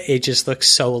of it, it just looks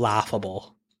so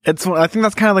laughable. I think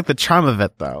that's kind of like the charm of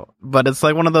it, though. But it's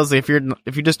like one of those, if you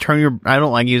just I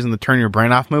don't like using the turn your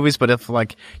brain off movies, but if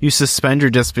like you suspend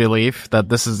your disbelief that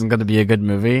this isn't going to be a good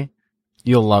movie,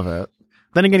 you'll love it.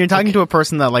 Then again, you're talking to a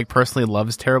person that like personally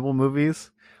loves terrible movies.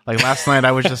 Like last night,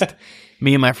 I was just,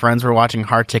 me and my friends were watching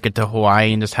Hard Ticket to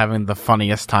Hawaii and just having the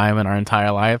funniest time in our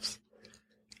entire lives.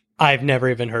 I've never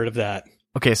even heard of that.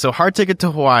 Okay, so Hard Ticket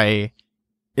to Hawaii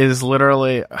is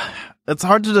literally, it's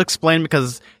hard to explain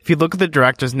because if you look at the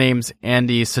director's name's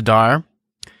Andy Sadar,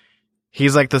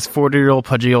 he's like this 40-year-old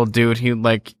pudgy old dude who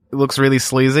like looks really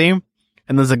sleazy,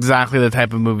 and that's exactly the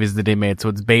type of movies that he made. So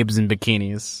it's babes in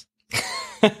bikinis.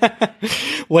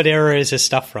 What era is his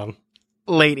stuff from?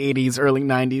 Late 80s, early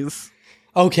 90s.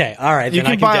 Okay, all right. You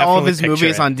can buy all of his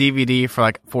movies on DVD for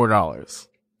like $4.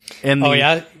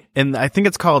 Yeah? And I think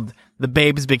it's called the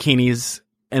Babes, Bikinis,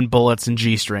 and Bullets and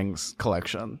G-Strings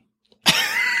collection.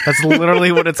 That's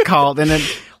literally what it's called. And then,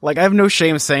 like, I have no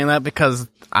shame saying that because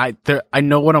I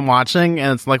know what I'm watching,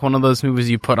 and it's like one of those movies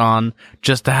you put on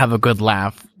just to have a good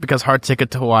laugh. Because Hard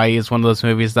Ticket to Hawaii is one of those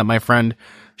movies that my friend,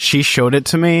 she showed it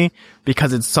to me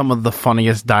because it's some of the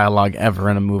funniest dialogue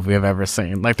ever in a movie I've ever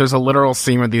seen. Like, there's a literal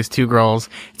scene with these two girls.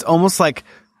 It's almost like,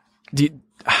 do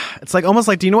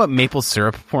you know what maple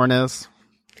syrup porn is?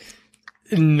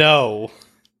 No.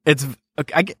 It's,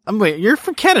 wait, you're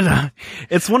from Canada.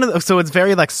 It's so it's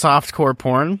very like softcore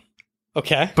porn.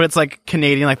 Okay. But it's like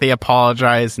Canadian, like they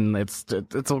apologize, and it's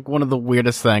like one of the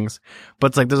weirdest things. But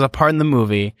it's like there's a part in the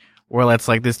movie where it's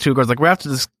like these two girls, like we're after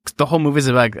this, the whole movie is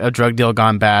about like a drug deal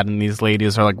gone bad, and these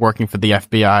ladies are like working for the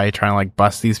FBI trying to like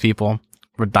bust these people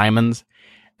with diamonds.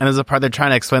 And there's a part they're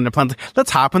trying to explain their plans.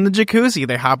 Let's hop in the jacuzzi.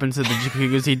 They hop into the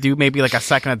jacuzzi, do maybe like a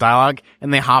second of dialogue,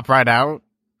 and they hop right out.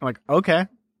 I'm like, okay.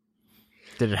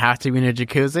 Did it have to be in a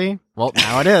jacuzzi? Well,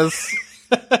 now it is.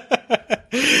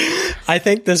 I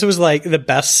think this was like the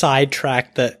best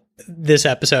sidetrack that this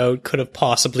episode could have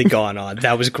possibly gone on.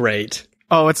 That was great.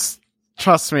 Oh,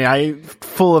 trust me, I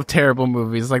full of terrible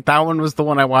movies. Like that one was the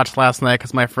one I watched last night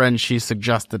because my friend, she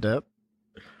suggested it.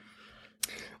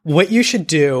 What you should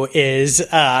do is,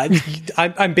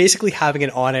 I'm basically having an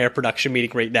on-air production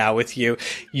meeting right now with you.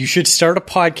 You should start a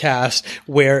podcast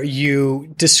where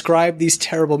you describe these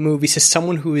terrible movies to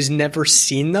someone who has never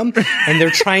seen them, and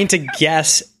they're trying to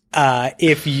guess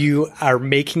if you are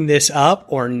making this up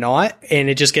or not, and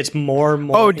it just gets more and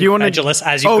more incredulous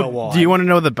as you go on. Do you want to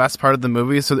know the best part of the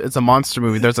movie? So it's a monster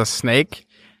movie. There's a snake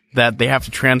that they have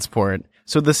to transport.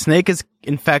 So the snake is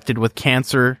infected with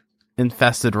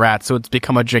cancer-infested rats, so it's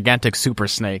become a gigantic super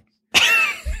snake.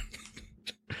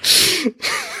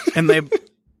 and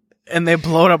they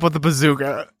blow it up with a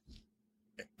bazooka.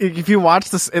 If you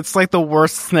watch this, it's like the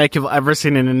worst snake you've ever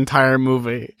seen in an entire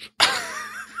movie.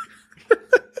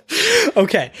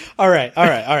 Okay. All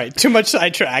right. Too much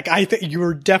sidetrack. I think you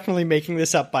were definitely making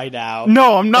this up by now.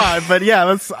 No, I'm not. But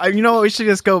yeah, you know what? We should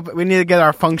just go. We need to get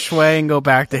our feng shui and go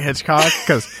back to Hitchcock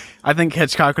because I think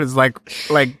Hitchcock is like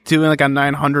doing like a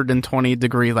 920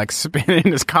 degree like spin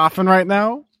in his coffin right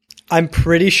now. I'm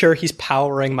pretty sure he's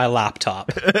powering my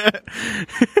laptop.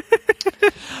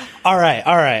 All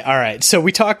right. So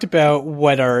we talked about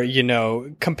what are,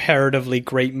 comparatively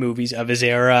great movies of his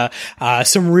era.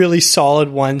 Some really solid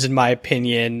ones, in my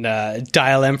opinion.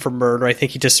 Dial M for Murder. I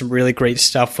think he does some really great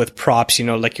stuff with props,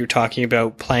 like you're talking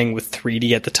about playing with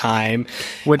 3D at the time.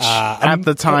 Which at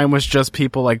the time was just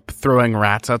people like throwing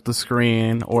rats at the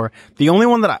screen. Or the only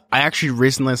one that I actually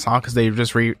recently saw because they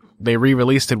just they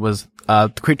re-released it was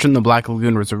Creature in the Black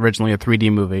Lagoon was originally a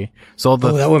 3D movie. So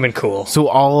that would have been cool. So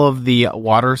all of the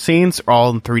water scenes are all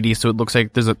in 3D, so it looks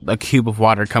like there's a cube of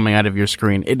water coming out of your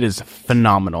screen. It is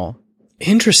phenomenal.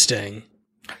 Interesting.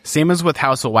 Same as with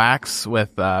House of Wax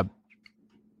with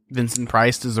Vincent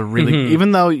Price is a really,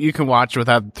 even though you can watch it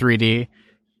without 3D,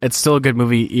 it's still a good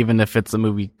movie, even if it's a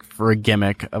movie for a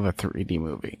gimmick of a 3D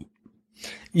movie.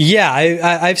 Yeah,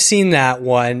 I've seen that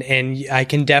one, and I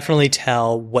can definitely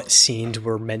tell what scenes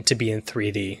were meant to be in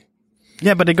 3D.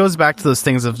 Yeah, but it goes back to those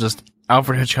things of just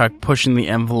Alfred Hitchcock pushing the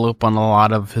envelope on a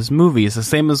lot of his movies. The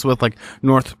same as with like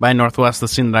North by Northwest, the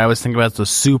scene that I always think about is the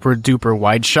super duper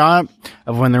wide shot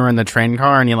of when they're in the train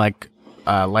car and he like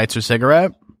lights her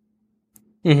cigarette.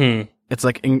 Mm-hmm. It's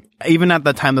like, even at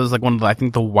that time, that was like one of the, I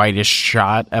think the widest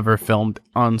shot ever filmed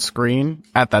on screen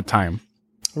at that time.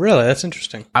 Really? That's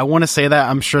interesting. I want to say that.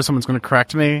 I'm sure someone's going to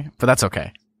correct me, but that's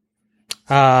okay.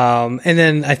 And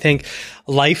then I think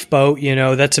Lifeboat,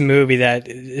 that's a movie that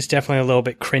is definitely a little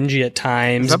bit cringy at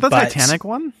times. Is that the Titanic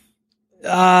one?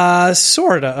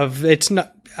 Sort of. It's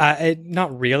not,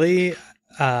 not really.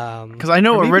 Because I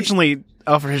know originally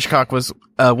Alfred Hitchcock was,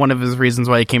 one of his reasons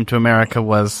why he came to America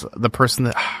was the person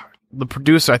that, the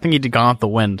producer, I think he did Gone with the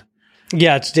Wind.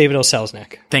 Yeah, it's David O.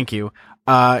 Selznick. Thank you.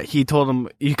 He told him,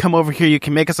 you come over here, you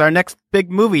can make us our next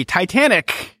big movie,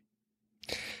 Titanic.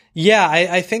 Yeah,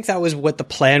 I think that was what the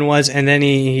plan was, and then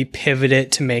he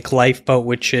pivoted to make Lifeboat,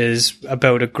 which is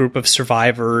about a group of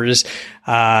survivors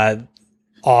on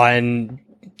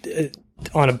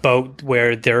a boat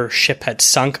where their ship had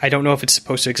sunk. I don't know if it's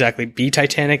supposed to exactly be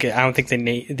Titanic. I don't think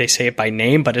they say it by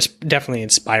name, but it's definitely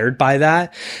inspired by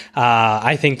that.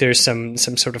 I think there's some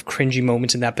sort of cringy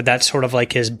moments in that, but that's sort of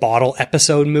like his bottle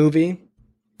episode movie.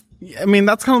 I mean,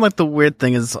 that's kind of like the weird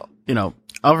thing is,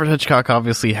 Alfred Hitchcock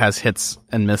obviously has hits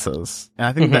and misses. And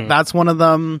I think that's one of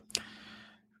them.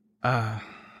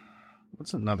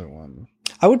 What's another one?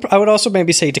 I would also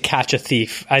maybe say To Catch a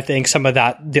Thief. I think some of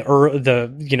that,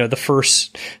 the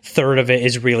first third of it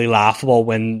is really laughable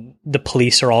when the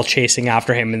police are all chasing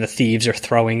after him and the thieves are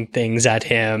throwing things at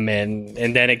him, and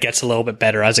then it gets a little bit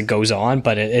better as it goes on,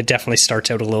 but it definitely starts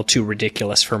out a little too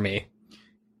ridiculous for me.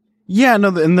 Yeah, no,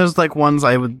 and there's like ones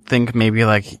I would think maybe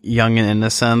like Young and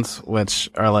Innocent, which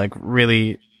are like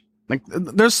really, like,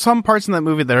 there's some parts in that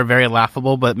movie that are very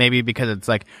laughable, but maybe because it's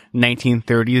like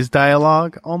 1930s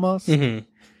dialogue almost. Mm-hmm.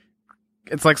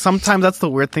 It's like sometimes that's the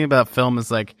weird thing about film is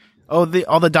like, all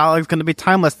the dialogue's going to be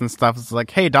timeless and stuff. It's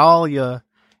like, hey, doll, you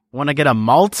want to get a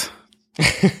malt?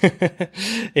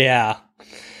 Yeah.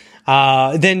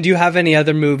 Then do you have any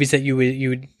other movies that you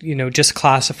would just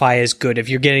classify as good if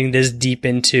you're getting this deep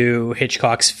into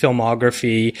Hitchcock's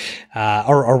filmography,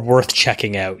 or worth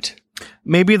checking out?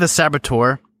 Maybe The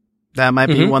Saboteur. That might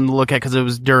be one to look at because it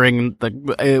was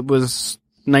it was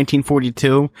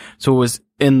 1942, so it was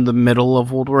in the middle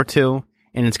of World War II,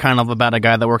 and it's kind of about a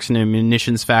guy that works in a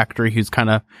munitions factory who's kind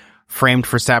of framed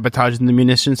for sabotaging the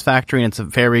munitions factory, and it's a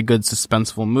very good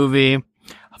suspenseful movie.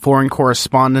 Foreign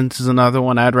Correspondence is another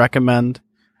one I'd recommend.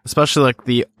 Especially like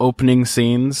the opening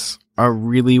scenes are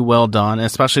really well done,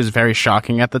 especially it's very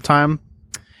shocking at the time.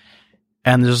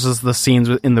 And there's just the scenes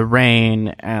in the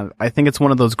rain, and I think it's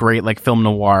one of those great like film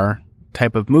noir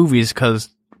type of movies because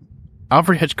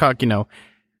Alfred Hitchcock,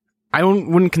 I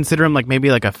wouldn't consider him like maybe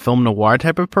like a film noir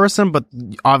type of person, but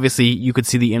obviously you could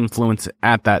see the influence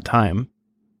at that time.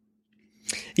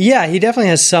 Yeah, he definitely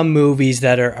has some movies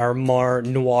that are more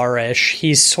noirish.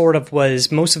 He sort of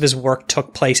most of his work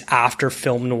took place after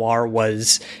film noir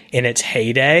was in its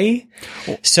heyday.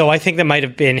 So I think that might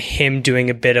have been him doing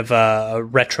a bit of a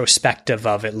retrospective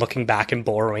of it, looking back and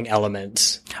borrowing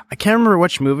elements. I can't remember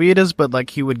which movie it is, but like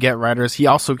he would get writers. He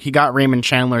got Raymond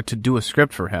Chandler to do a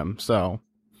script for him, so.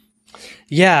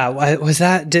 Yeah, was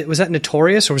that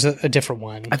Notorious or was it a different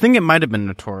one? I think it might have been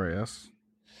Notorious.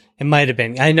 It might have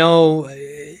been. I know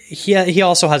he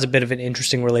also has a bit of an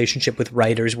interesting relationship with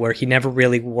writers where he never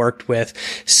really worked with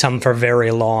some for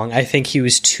very long. I think he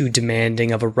was too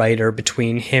demanding of a writer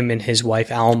between him and his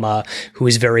wife, Alma, who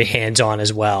is very hands-on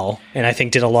as well. And I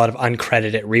think did a lot of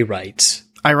uncredited rewrites.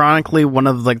 Ironically, one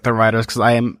of like the writers, because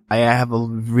I have a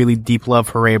really deep love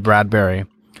for Ray Bradbury.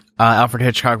 Alfred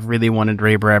Hitchcock really wanted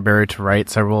Ray Bradbury to write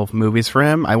several movies for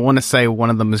him. I want to say one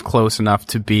of them is close enough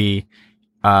to be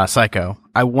Psycho.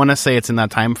 I want to say it's in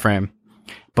that time frame,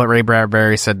 but Ray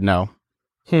Bradbury said no.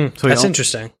 So that's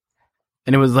interesting.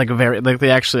 And it was like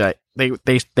they actually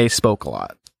they spoke a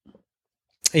lot.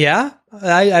 Yeah,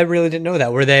 I really didn't know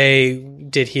that.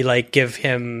 Did he like give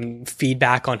him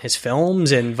feedback on his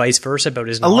films and vice versa about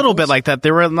his novels? A little bit like that.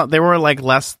 They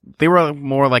were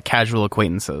more like casual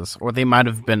acquaintances, or they might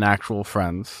have been actual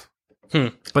friends.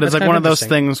 But it's like one of those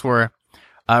things where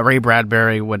Ray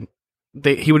Bradbury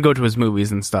he would go to his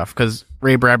movies and stuff because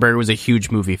Ray Bradbury was a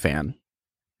huge movie fan.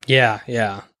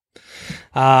 Yeah.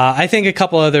 I think a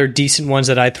couple other decent ones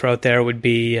that I'd throw out there would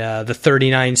be the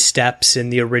 39 Steps in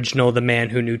the original The Man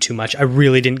Who Knew Too Much. I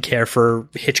really didn't care for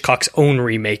Hitchcock's own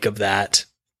remake of that.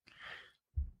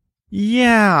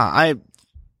 Yeah,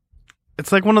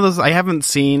 it's like one of those, I haven't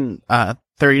seen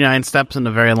 39 Steps in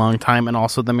a very long time, and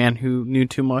also The Man Who Knew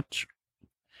Too Much.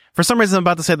 For some reason, I'm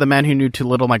about to say The Man Who Knew Too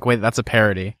Little. I'm like, wait, that's a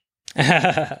parody.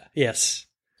 Yes.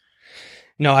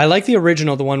 No, I like the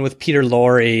original, the one with Peter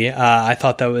Lorre. I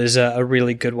thought that was a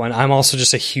really good one. I'm also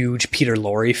just a huge Peter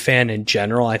Lorre fan in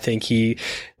general. I think he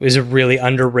was a really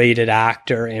underrated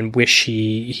actor and wish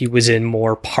he was in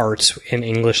more parts in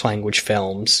English language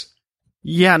films.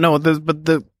 Yeah, no, but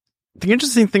the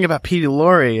interesting thing about Peter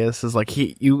Lorre is like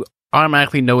you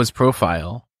automatically know his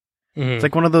profile. Mm-hmm. It's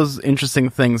like one of those interesting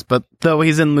things, but though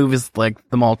he's in movies like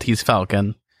The Maltese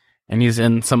Falcon, and he's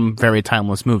in some very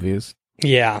timeless movies.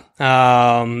 Yeah.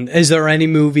 Is there any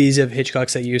movies of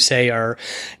Hitchcock's that you say are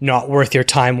not worth your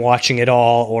time watching at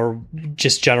all, or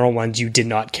just general ones you did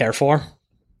not care for?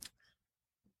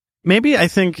 Maybe I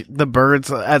think The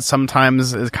Birds at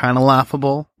sometimes is kind of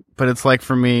laughable, but it's like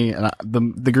for me,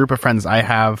 the group of friends I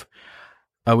have,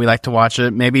 we like to watch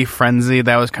it. Maybe Frenzy,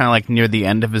 that was kind of like near the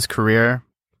end of his career.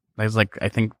 That was like, I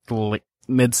think, the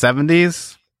mid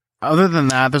 70s. Other than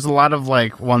that, there's a lot of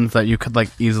like ones that you could like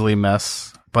easily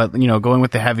miss. But, you know, going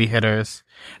with the heavy hitters,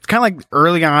 it's kind of like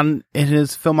early on in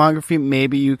his filmography,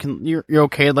 maybe you're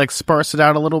okay to like sparse it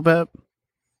out a little bit.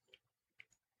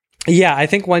 Yeah, I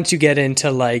think once you get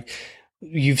into like,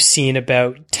 you've seen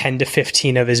about 10 to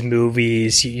 15 of his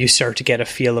movies, you start to get a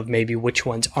feel of maybe which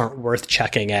ones aren't worth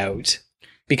checking out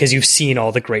because you've seen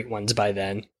all the great ones by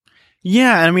then.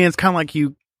 Yeah, I mean, it's kind of like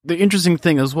the interesting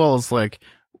thing as well is like,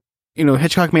 you know,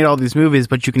 Hitchcock made all these movies,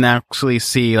 but you can actually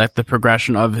see like the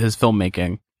progression of his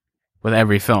filmmaking with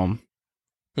every film.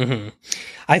 Mm-hmm.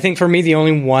 I think for me, the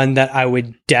only one that I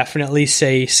would definitely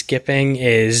say skipping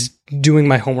is doing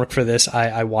my homework for this.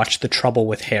 I watched The Trouble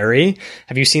with Harry.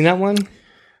 Have you seen that one?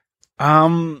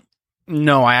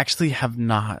 No, I actually have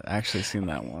not actually seen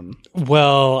that one.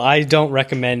 Well, I don't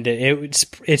recommend it.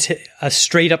 It's a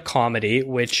straight up comedy,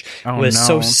 which was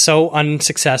so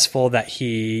unsuccessful that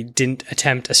he didn't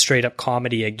attempt a straight up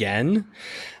comedy again.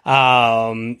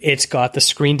 It's got the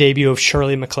screen debut of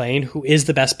Shirley MacLaine, who is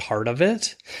the best part of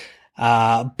it.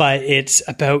 But it's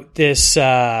about this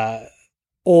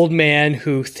old man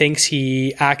who thinks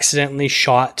he accidentally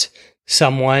shot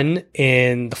someone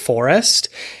in the forest.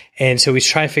 And so he's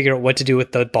trying to figure out what to do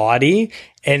with the body.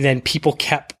 And then people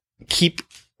keep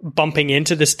bumping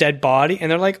into this dead body. And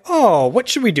they're like, oh, what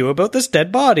should we do about this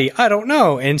dead body? I don't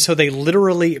know. And so they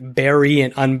literally bury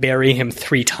and unbury him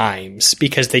 3 times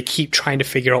because they keep trying to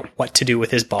figure out what to do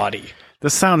with his body.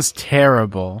 This sounds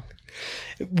terrible.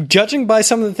 Judging by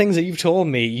some of the things that you've told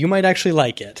me, you might actually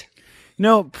like it.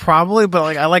 No, probably. But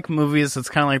like, I like movies. It's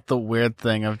kind of like the weird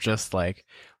thing of just like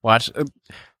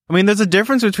I mean, there's a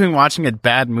difference between watching a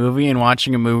bad movie and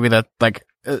watching a movie that, like,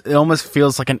 it almost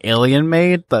feels like an alien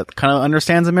made that kind of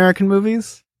understands American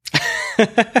movies.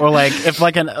 Or, like, if,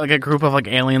 like, a group of, like,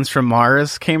 aliens from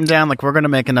Mars came down, like, we're gonna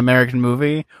make an American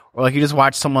movie. Or, like, you just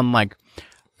watch someone, like...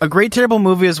 A great terrible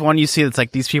movie is one you see that's,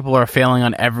 like, these people are failing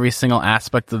on every single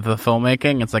aspect of the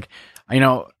filmmaking. It's like, you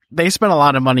know, they spent a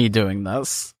lot of money doing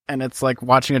this. And it's like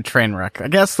watching a train wreck. I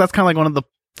guess that's kind of like one of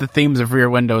the themes of Rear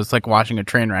Window is like watching a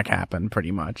train wreck happen,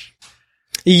 pretty much.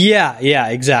 Yeah,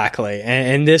 exactly.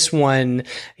 And this one,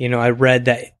 you know, I read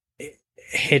that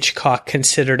Hitchcock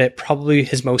considered it probably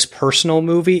his most personal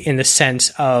movie in the sense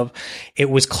of it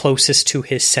was closest to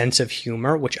his sense of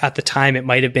humor, which at the time it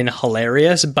might have been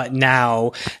hilarious, but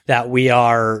now that we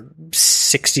are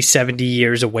 60, 70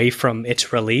 years away from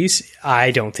its release,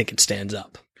 I don't think it stands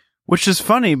up. Which is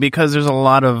funny because there's a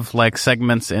lot of like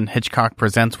segments in Hitchcock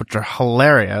Presents which are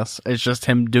hilarious. It's just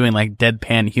him doing like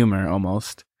deadpan humor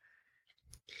almost.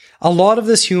 A lot of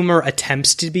this humor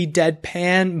attempts to be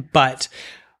deadpan, but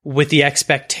with the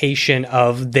expectation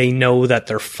of they know that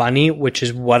they're funny, which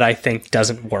is what I think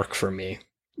doesn't work for me.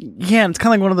 Yeah, and it's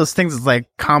kind of like one of those things. It's like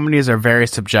comedies are very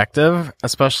subjective,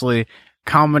 especially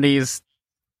comedies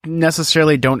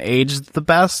necessarily don't age the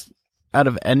best out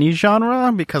of any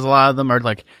genre because a lot of them are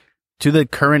like to the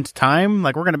current time.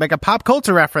 Like, we're going to make a pop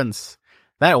culture reference.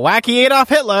 That wacky Adolf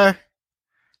Hitler.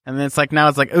 And then it's like, now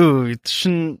it's like, ooh, it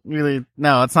shouldn't really,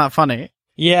 no, it's not funny.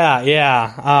 Yeah.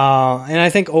 And I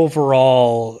think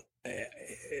overall,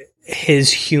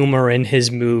 his humor in his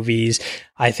movies,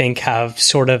 I think have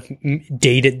sort of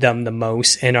dated them the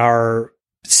most and are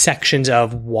sections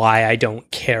of why I don't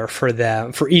care for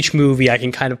them. For each movie, I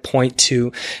can kind of point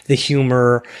to the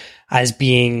humor as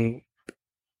being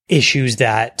issues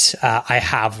that I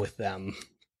have with them.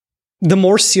 The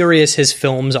more serious his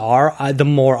films are, the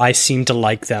more I seem to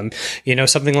like them. You know,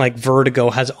 something like Vertigo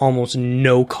has almost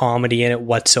no comedy in it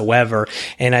whatsoever,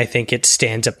 and I think it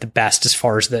stands up the best as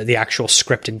far as the actual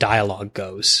script and dialogue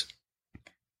goes.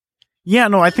 Yeah,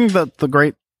 no, I think that the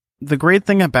great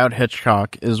thing about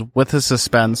Hitchcock is with his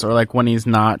suspense, or like when he's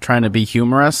not trying to be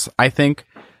humorous, I think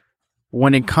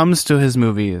when it comes to his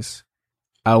movies,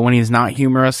 when he's not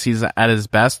humorous, he's at his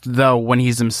best. Though when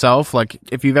he's himself, like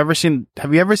have you ever seen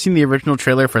the original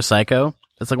trailer for Psycho?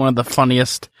 It's like one of the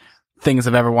funniest things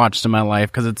I've ever watched in my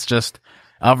life, because it's just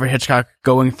Alfred Hitchcock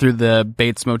going through the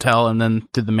Bates Motel and then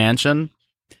through the mansion,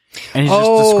 and he's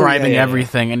just describing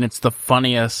everything, and it's the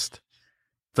funniest.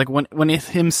 It's like when he's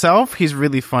himself, he's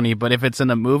really funny, but if it's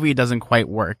in a movie, it doesn't quite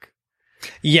work.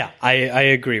 Yeah, I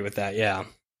agree with that. Yeah.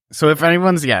 So if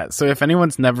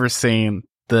anyone's never seen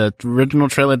the original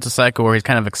trailer to Psycho, where he's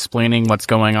kind of explaining what's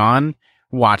going on,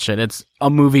 watch it. It's a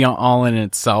movie all in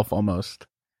itself, almost.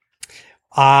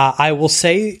 I will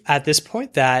say at this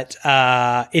point that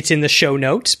it's in the show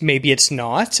notes. Maybe it's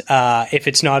not. If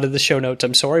it's not in the show notes,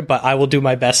 I'm sorry, but I will do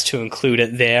my best to include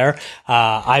it there.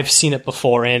 I've seen it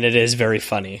before, and it is very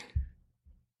funny.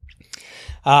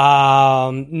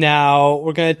 Now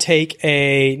we're going to take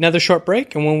another short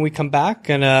break, and when we come back,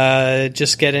 gonna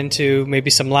just get into maybe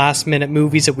some last minute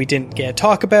movies that we didn't get to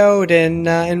talk about,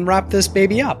 and wrap this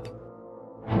baby up.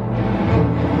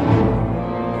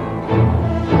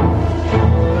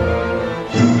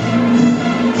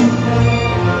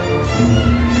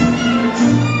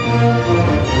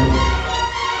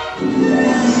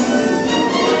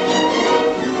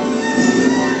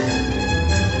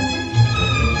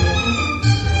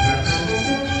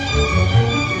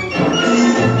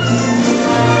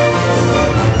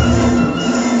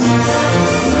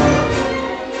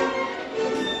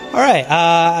 All right,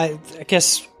 I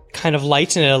guess kind of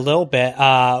lighten it a little bit.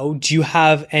 Do you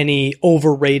have any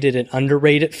overrated and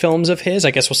underrated films of his?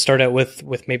 I guess we'll start out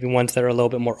with maybe ones that are a little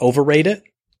bit more overrated.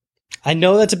 I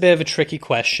know that's a bit of a tricky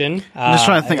question. I'm just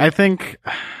trying to think.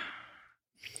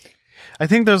 I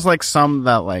think there's like some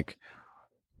that like.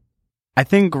 I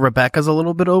think Rebecca's a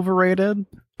little bit overrated.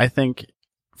 I think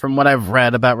from what I've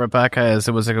read about Rebecca is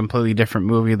it was a completely different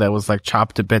movie that was like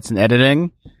chopped to bits in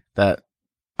editing that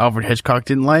Alfred Hitchcock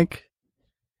didn't like.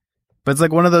 But it's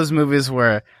like one of those movies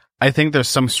where I think there's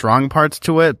some strong parts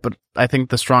to it, but I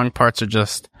think the strong parts are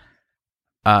just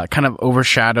kind of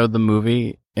overshadow the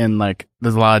movie, and like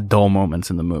there's a lot of dull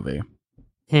moments in the movie.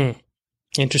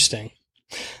 Interesting.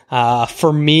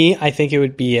 For me, I think it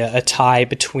would be a tie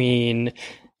between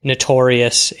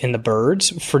Notorious and The Birds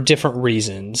for different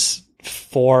reasons.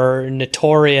 For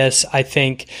Notorious, I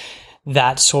think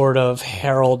that's sort of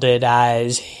heralded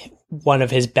as one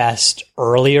of his best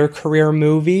earlier career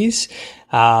movies.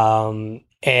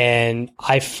 And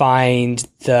I find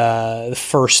the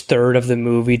first third of the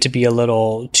movie to be a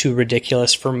little too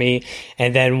ridiculous for me.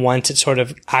 And then once it sort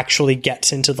of actually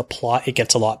gets into the plot, it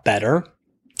gets a lot better.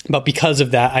 But because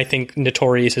of that, I think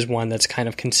Notorious is one that's kind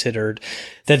of considered,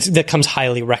 that comes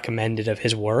highly recommended of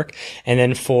his work. And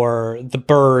then for The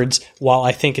Birds, while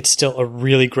I think it's still a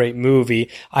really great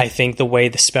movie, I think the way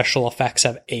the special effects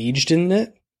have aged in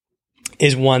it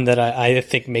is one that I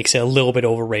think makes it a little bit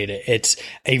overrated. It's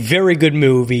a very good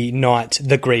movie, not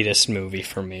the greatest movie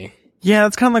for me. Yeah,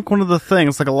 it's kind of like one of the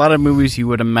things, like a lot of movies you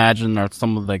would imagine are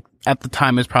some of like, at the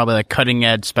time is probably like cutting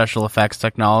edge special effects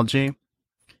technology.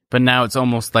 But now it's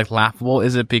almost like laughable.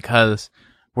 Is it because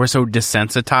we're so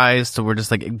desensitized, so we're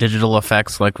just like digital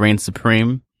effects like reign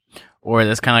supreme? Or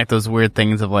it's kind of like those weird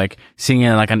things of like seeing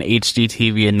it like on HD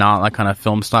TV and not like on a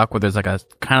film stock where there's like a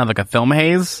kind of like a film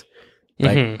haze.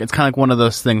 Like it's kind of like one of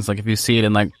those things. Like if you see it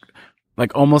in like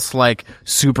almost like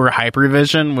super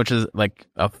hypervision, which is like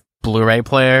a Blu-ray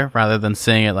player, rather than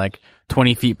seeing it like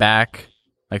 20 feet back,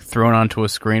 like thrown onto a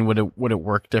screen, would it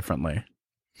work differently?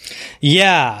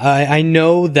 Yeah, I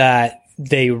know that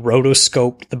they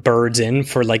rotoscoped the birds in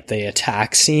for like the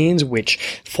attack scenes, which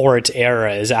for its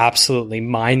era is absolutely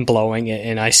mind blowing.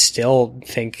 And I still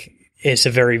think it's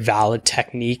a very valid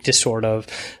technique to sort of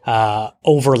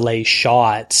overlay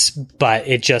shots, but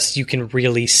it just, you can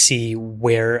really see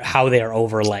how they're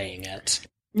overlaying it.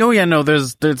 Oh yeah, no,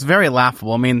 it's very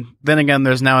laughable. I mean, then again,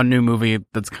 there's now a new movie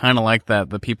that's kind of like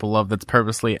that people love, that's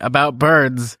purposely about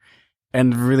birds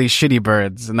and really shitty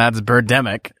birds, and that's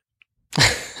Birdemic.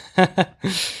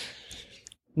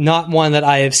 Not one that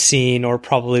I have seen or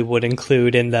probably would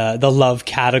include in the love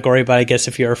category, but I guess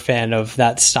if you're a fan of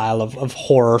that style of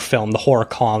horror film, the horror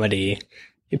comedy,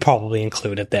 you probably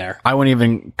include it there. I wouldn't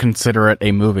even consider it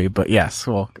a movie, but yes,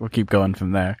 we'll keep going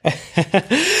from there.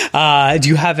 Do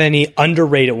you have any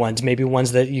underrated ones? Maybe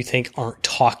ones that you think aren't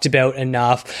talked about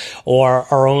enough or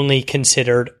are only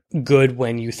considered good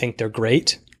when you think they're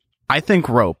great? I think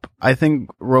Rope. I think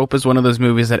Rope is one of those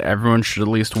movies that everyone should at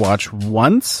least watch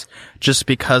once, just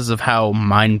because of how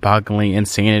mind-bogglingly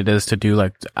insane it is to do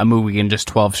like a movie in just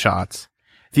 12 shots.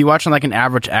 If you watch like an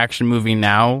average action movie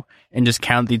now and just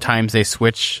count the times they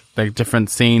switch like different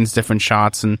scenes, different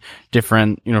shots, and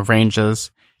different,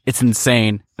 ranges, it's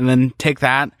insane. And then take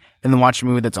that and then watch a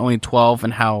movie that's only 12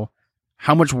 and how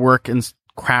much work and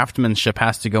craftsmanship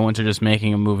has to go into just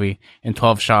making a movie in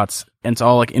 12 shots. And it's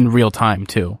all like in real time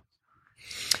too.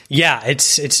 Yeah,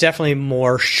 it's definitely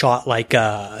more shot like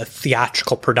a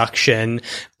theatrical production,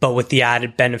 but with the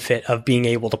added benefit of being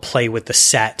able to play with the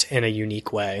set in a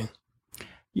unique way.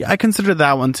 Yeah, I consider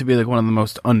that one to be like one of the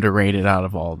most underrated out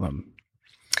of all of them.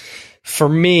 For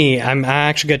me, I'm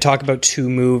actually going to talk about two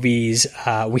movies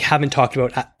we haven't talked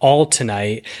about at all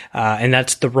tonight, and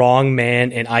that's The Wrong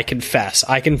Man and I Confess.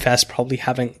 I Confess probably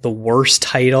having the worst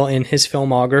title in his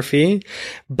filmography,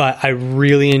 but I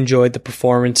really enjoyed the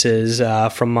performances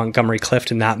from Montgomery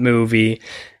Clift in that movie.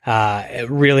 A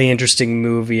really interesting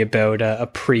movie about a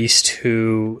priest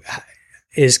who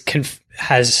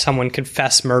has someone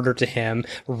confess murder to him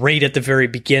right at the very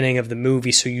beginning of the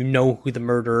movie, so you know who the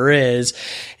murderer is.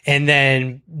 And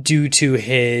then due to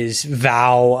his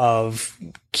vow of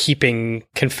keeping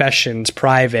confessions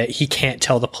private, he can't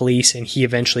tell the police, and he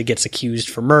eventually gets accused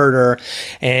for murder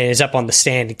and is up on the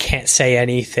stand and can't say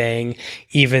anything,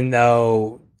 even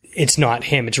though it's not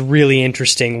him. It's really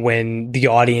interesting when the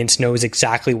audience knows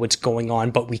exactly what's going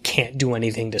on, but we can't do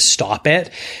anything to stop it.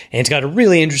 And it's got a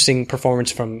really interesting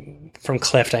performance from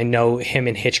Clift. I know him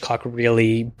and Hitchcock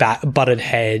really butted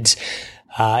heads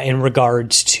in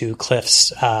regards to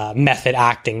Clift's method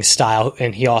acting style.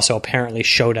 And he also apparently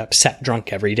showed up set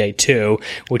drunk every day too,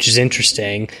 which is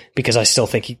interesting because I still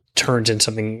think he turns in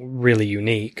something really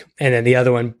unique. And then the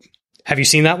other one, have you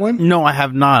seen that one? No, I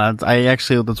have not.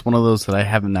 That's one of those that I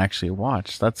haven't actually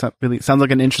watched. That's really sounds like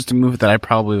an interesting movie that I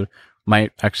probably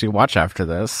might actually watch after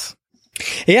this.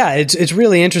 Yeah, it's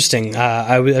really interesting.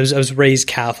 I was raised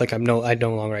Catholic. I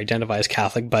no longer identify as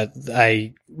Catholic, but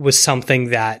I was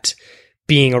something that,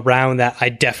 being around that, I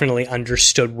definitely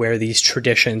understood where these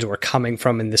traditions were coming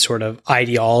from and the sort of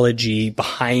ideology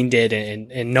behind it,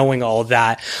 and knowing all of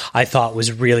that, I thought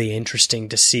was really interesting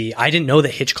to see. I didn't know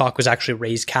that Hitchcock was actually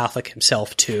raised Catholic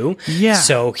himself too. Yeah.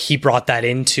 So he brought that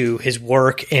into his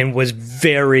work and was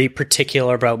very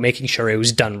particular about making sure it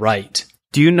was done right.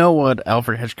 Do you know what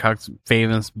Alfred Hitchcock's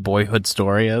famous boyhood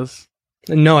story is?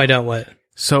 No, I don't. What?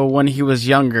 So when he was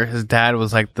younger, his dad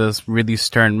was like this really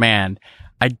stern man.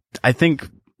 I think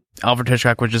Alfred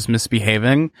Hitchcock was just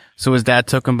misbehaving, so his dad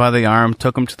took him by the arm,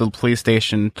 took him to the police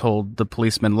station, told the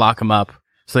policeman lock him up.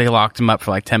 So they locked him up for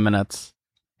like 10 minutes,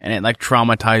 and it like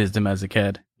traumatized him as a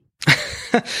kid.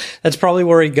 That's probably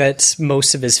where he gets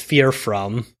most of his fear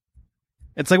from.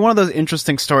 It's like one of those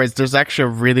interesting stories. There's actually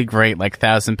a really great like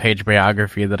 1,000-page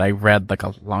biography that I read like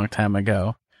a long time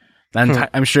ago. And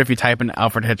I'm sure if you type in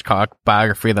Alfred Hitchcock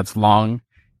biography that's long,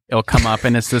 it'll come up,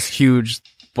 and it's this huge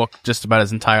book just about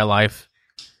his entire life.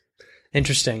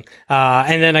 Interesting.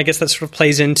 And then I guess that sort of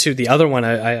plays into the other one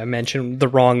I mentioned, The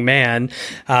Wrong Man,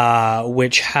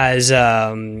 which has,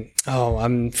 I'm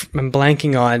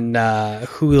blanking on,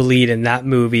 who the lead in that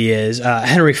movie is,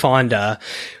 Henry Fonda,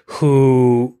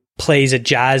 who plays a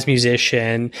jazz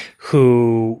musician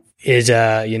who is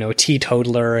a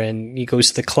teetotaler, and he goes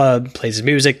to the club, plays his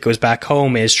music, goes back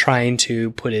home, is trying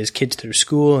to put his kids through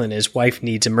school, and his wife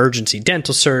needs emergency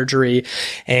dental surgery,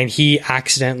 and he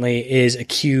accidentally is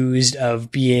accused of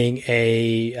being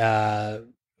a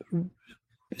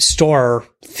store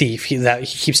thief that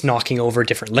he keeps knocking over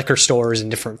different liquor stores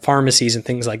and different pharmacies and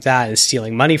things like that and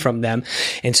stealing money from them.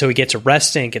 And so he gets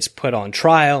arrested and gets put on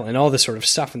trial and all this sort of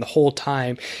stuff. And the whole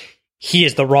time he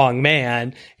is the wrong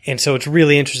man. And so it's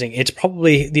really interesting. It's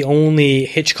probably the only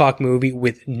Hitchcock movie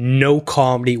with no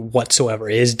comedy whatsoever.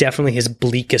 It is definitely his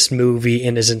bleakest movie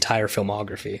in his entire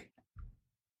filmography.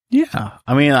 Yeah.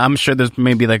 I mean, I'm sure there's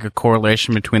maybe like a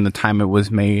correlation between the time it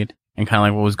was made and kind of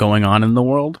like what was going on in the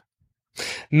world.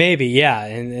 Maybe, yeah.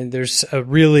 And there's a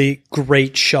really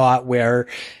great shot where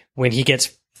when he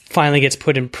finally gets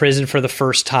put in prison for the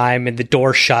first time and the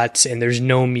door shuts and there's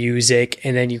no music,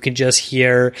 and then you can just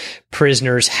hear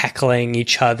prisoners heckling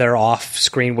each other off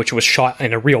screen, which was shot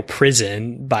in a real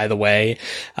prison, by the way.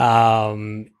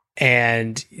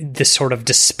 And this sort of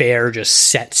despair just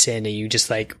sets in, and you just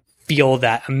like feel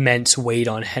that immense weight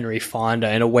on Henry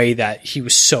Fonda in a way that he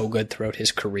was so good throughout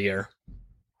his career.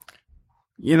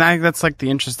 You know, that's like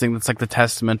that's like the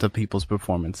testament of people's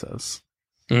performances.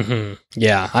 Mm-hmm.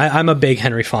 Yeah, I'm a big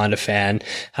Henry Fonda fan,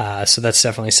 so that's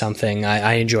definitely something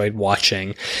I enjoyed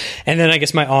watching. And then I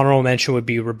guess my honorable mention would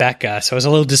be Rebecca. So I was a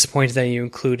little disappointed that you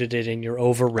included it in your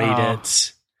overrated,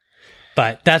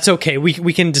 but that's okay.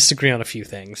 We can disagree on a few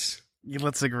things.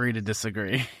 Let's agree to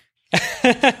disagree.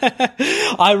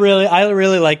 I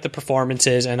really like the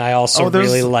performances, and I also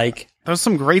really like. There's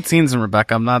some great scenes in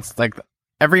Rebecca. I'm not like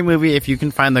every movie. If you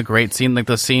can find the great scene, like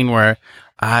the scene where.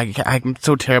 I'm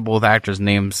so terrible with actors'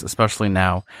 names, especially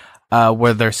now,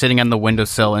 where they're sitting on the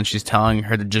windowsill and she's telling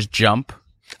her to just jump.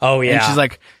 Oh, yeah. And she's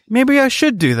like, maybe I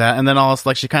should do that. And then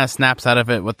she kind of snaps out of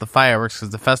it with the fireworks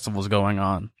because the festival's going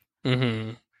on.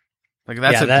 Mm-hmm. Like,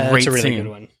 that's a really scene.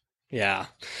 Good one. Yeah.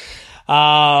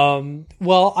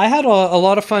 Well, I had a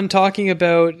lot of fun talking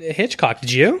about Hitchcock.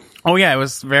 Did you? Oh, yeah. It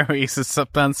was very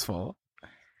suspenseful.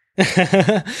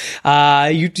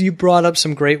 You brought up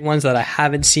some great ones that I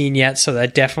haven't seen yet, so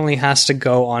that definitely has to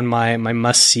go on my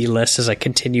must-see list as I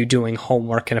continue doing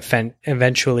homework and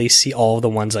eventually see all the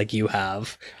ones like you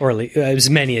have, or as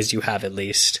many as you have at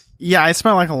least. Yeah, I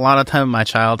spent like a lot of time in my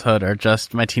childhood or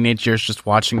just my teenage years just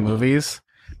watching movies.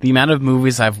 The amount of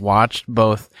movies I've watched,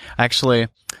 there's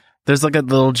like a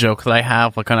little joke that I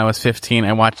have, like when I was 15,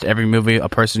 I watched every movie a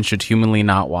person should humanly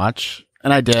not watch,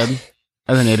 and I did,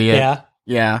 as an idiot. Yeah.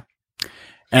 Yeah.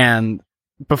 And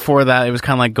before that, it was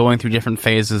kind of like going through different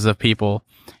phases of people.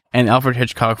 And Alfred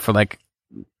Hitchcock, for like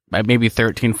maybe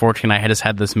 13, 14, I just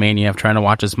had this mania of trying to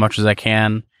watch as much as I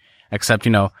can. Except,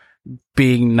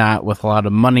 being not with a lot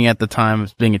of money at the time,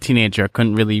 being a teenager, I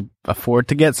couldn't really afford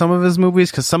to get some of his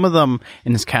movies because some of them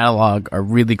in his catalog are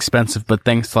really expensive. But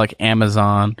thanks to like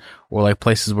Amazon or like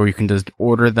places where you can just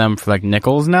order them for like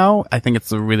nickels now, I think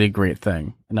it's a really great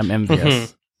thing. And I'm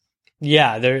envious.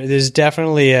 Yeah, there's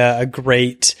definitely a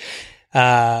great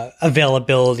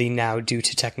availability now due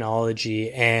to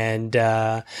technology, and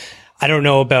I don't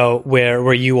know about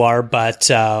where you are,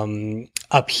 but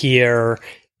up here,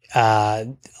 a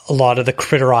lot of the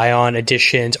Critter Ion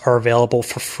editions are available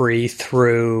for free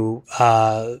through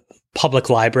public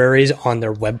libraries on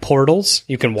their web portals.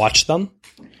 You can watch them.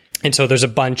 And so there's a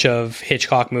bunch of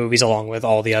Hitchcock movies along with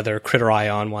all the other Critter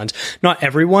Ion ones. Not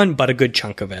everyone, but a good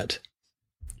chunk of it.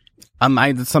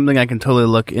 It's something I can totally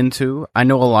look into. I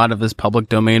know a lot of his public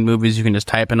domain movies you can just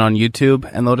type in on YouTube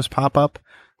and they'll just pop up.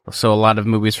 So a lot of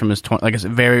movies from his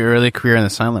very early career in the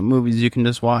silent movies you can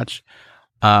just watch.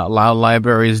 A lot of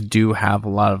libraries do have a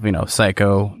lot of,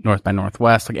 Psycho, North by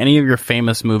Northwest, like any of your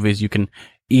famous movies you can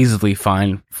easily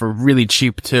find for really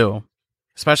cheap too,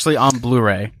 especially on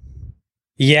Blu-ray.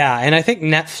 Yeah, and I think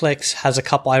Netflix has a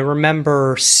couple. I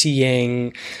remember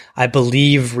seeing, I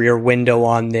believe, Rear Window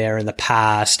on there in the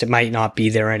past. It might not be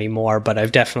there anymore, but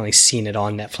I've definitely seen it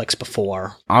on Netflix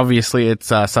before. Obviously, it's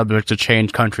subject to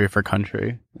change country for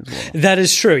country as well. That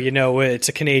is true. It's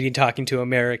a Canadian talking to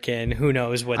American. Who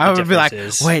knows what the difference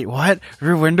is. Wait, what?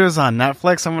 Rear Window's on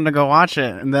Netflix? I'm going to go watch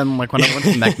it. And then, like, when I went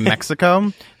to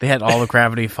Mexico, they had all the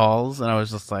Gravity Falls, and I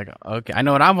was just like, okay, I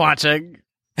know what I'm watching.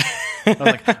 I was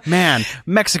like, man,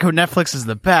 Mexico Netflix is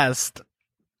the best.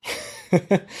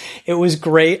 It was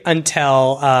great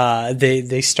until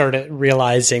they started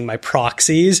realizing my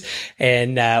proxies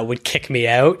and would kick me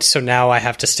out. So now I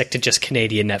have to stick to just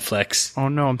Canadian Netflix. Oh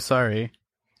no, I'm sorry.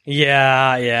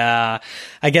 Yeah.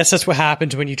 I guess that's what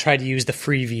happens when you try to use the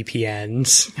free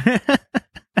VPNs.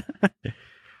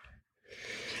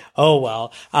 Oh,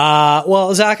 well.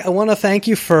 Well, Zach, I want to thank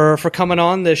you for coming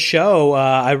on this show.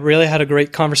 I really had a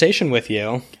great conversation with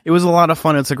you. It was a lot of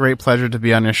fun. It's a great pleasure to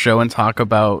be on your show and talk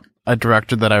about a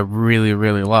director that I really,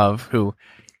 really love, who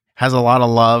has a lot of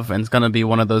love and is going to be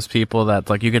one of those people that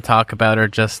like you could talk about or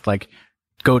just like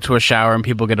go to a shower and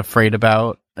people get afraid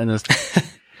about. And it's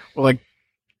like,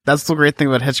 that's the great thing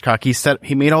about Hitchcock.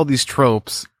 He made all these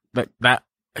tropes that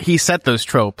he set those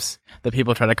tropes that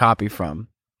people try to copy from.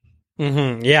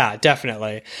 Mm-hmm. Yeah,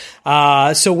 definitely.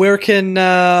 So where can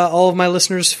all of my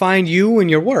listeners find you and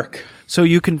your work? So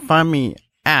you can find me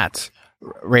at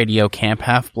Radio Camp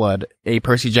Half-Blood, a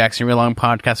Percy Jackson read-along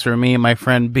podcast where me and my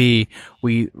friend B,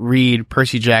 we read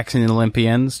Percy Jackson and the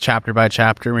Olympians chapter by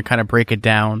chapter, and we kind of break it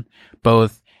down,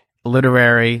 both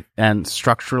literary and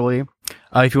structurally.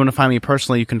 If you want to find me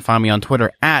personally, you can find me on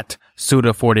Twitter at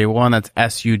Suda41, that's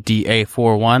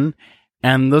SUDA41.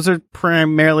 And those are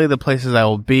primarily the places I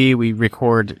will be. We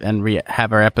record and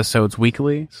have our episodes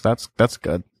weekly, so that's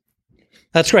good.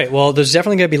 That's great. Well, there's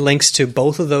definitely going to be links to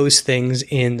both of those things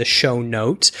in the show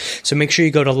notes. So make sure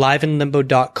you go to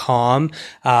liveinlimbo.com,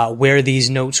 where these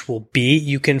notes will be.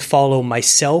 You can follow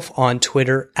myself on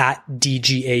Twitter at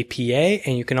DGAPA,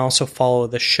 and you can also follow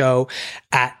the show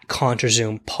at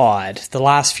ContraZoom Pod. The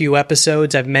last few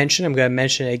episodes I've mentioned, I'm going to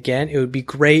mention it again. It would be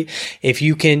great if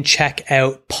you can check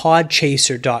out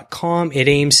podchaser.com. It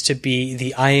aims to be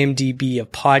the IMDb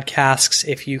of podcasts.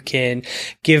 If you can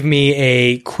give me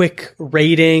a quick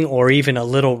rating or even a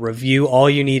little review, all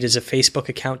you need is a Facebook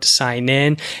account to sign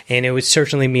in, and it would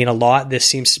certainly mean a lot. This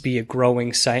seems to be a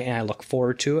growing site, and I look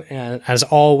forward to it. And as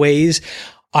always,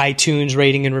 iTunes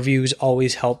rating and reviews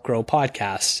always help grow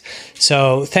podcasts.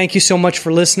 So thank you so much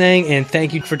for listening, and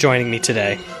thank you for joining me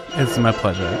today. It's my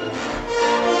pleasure.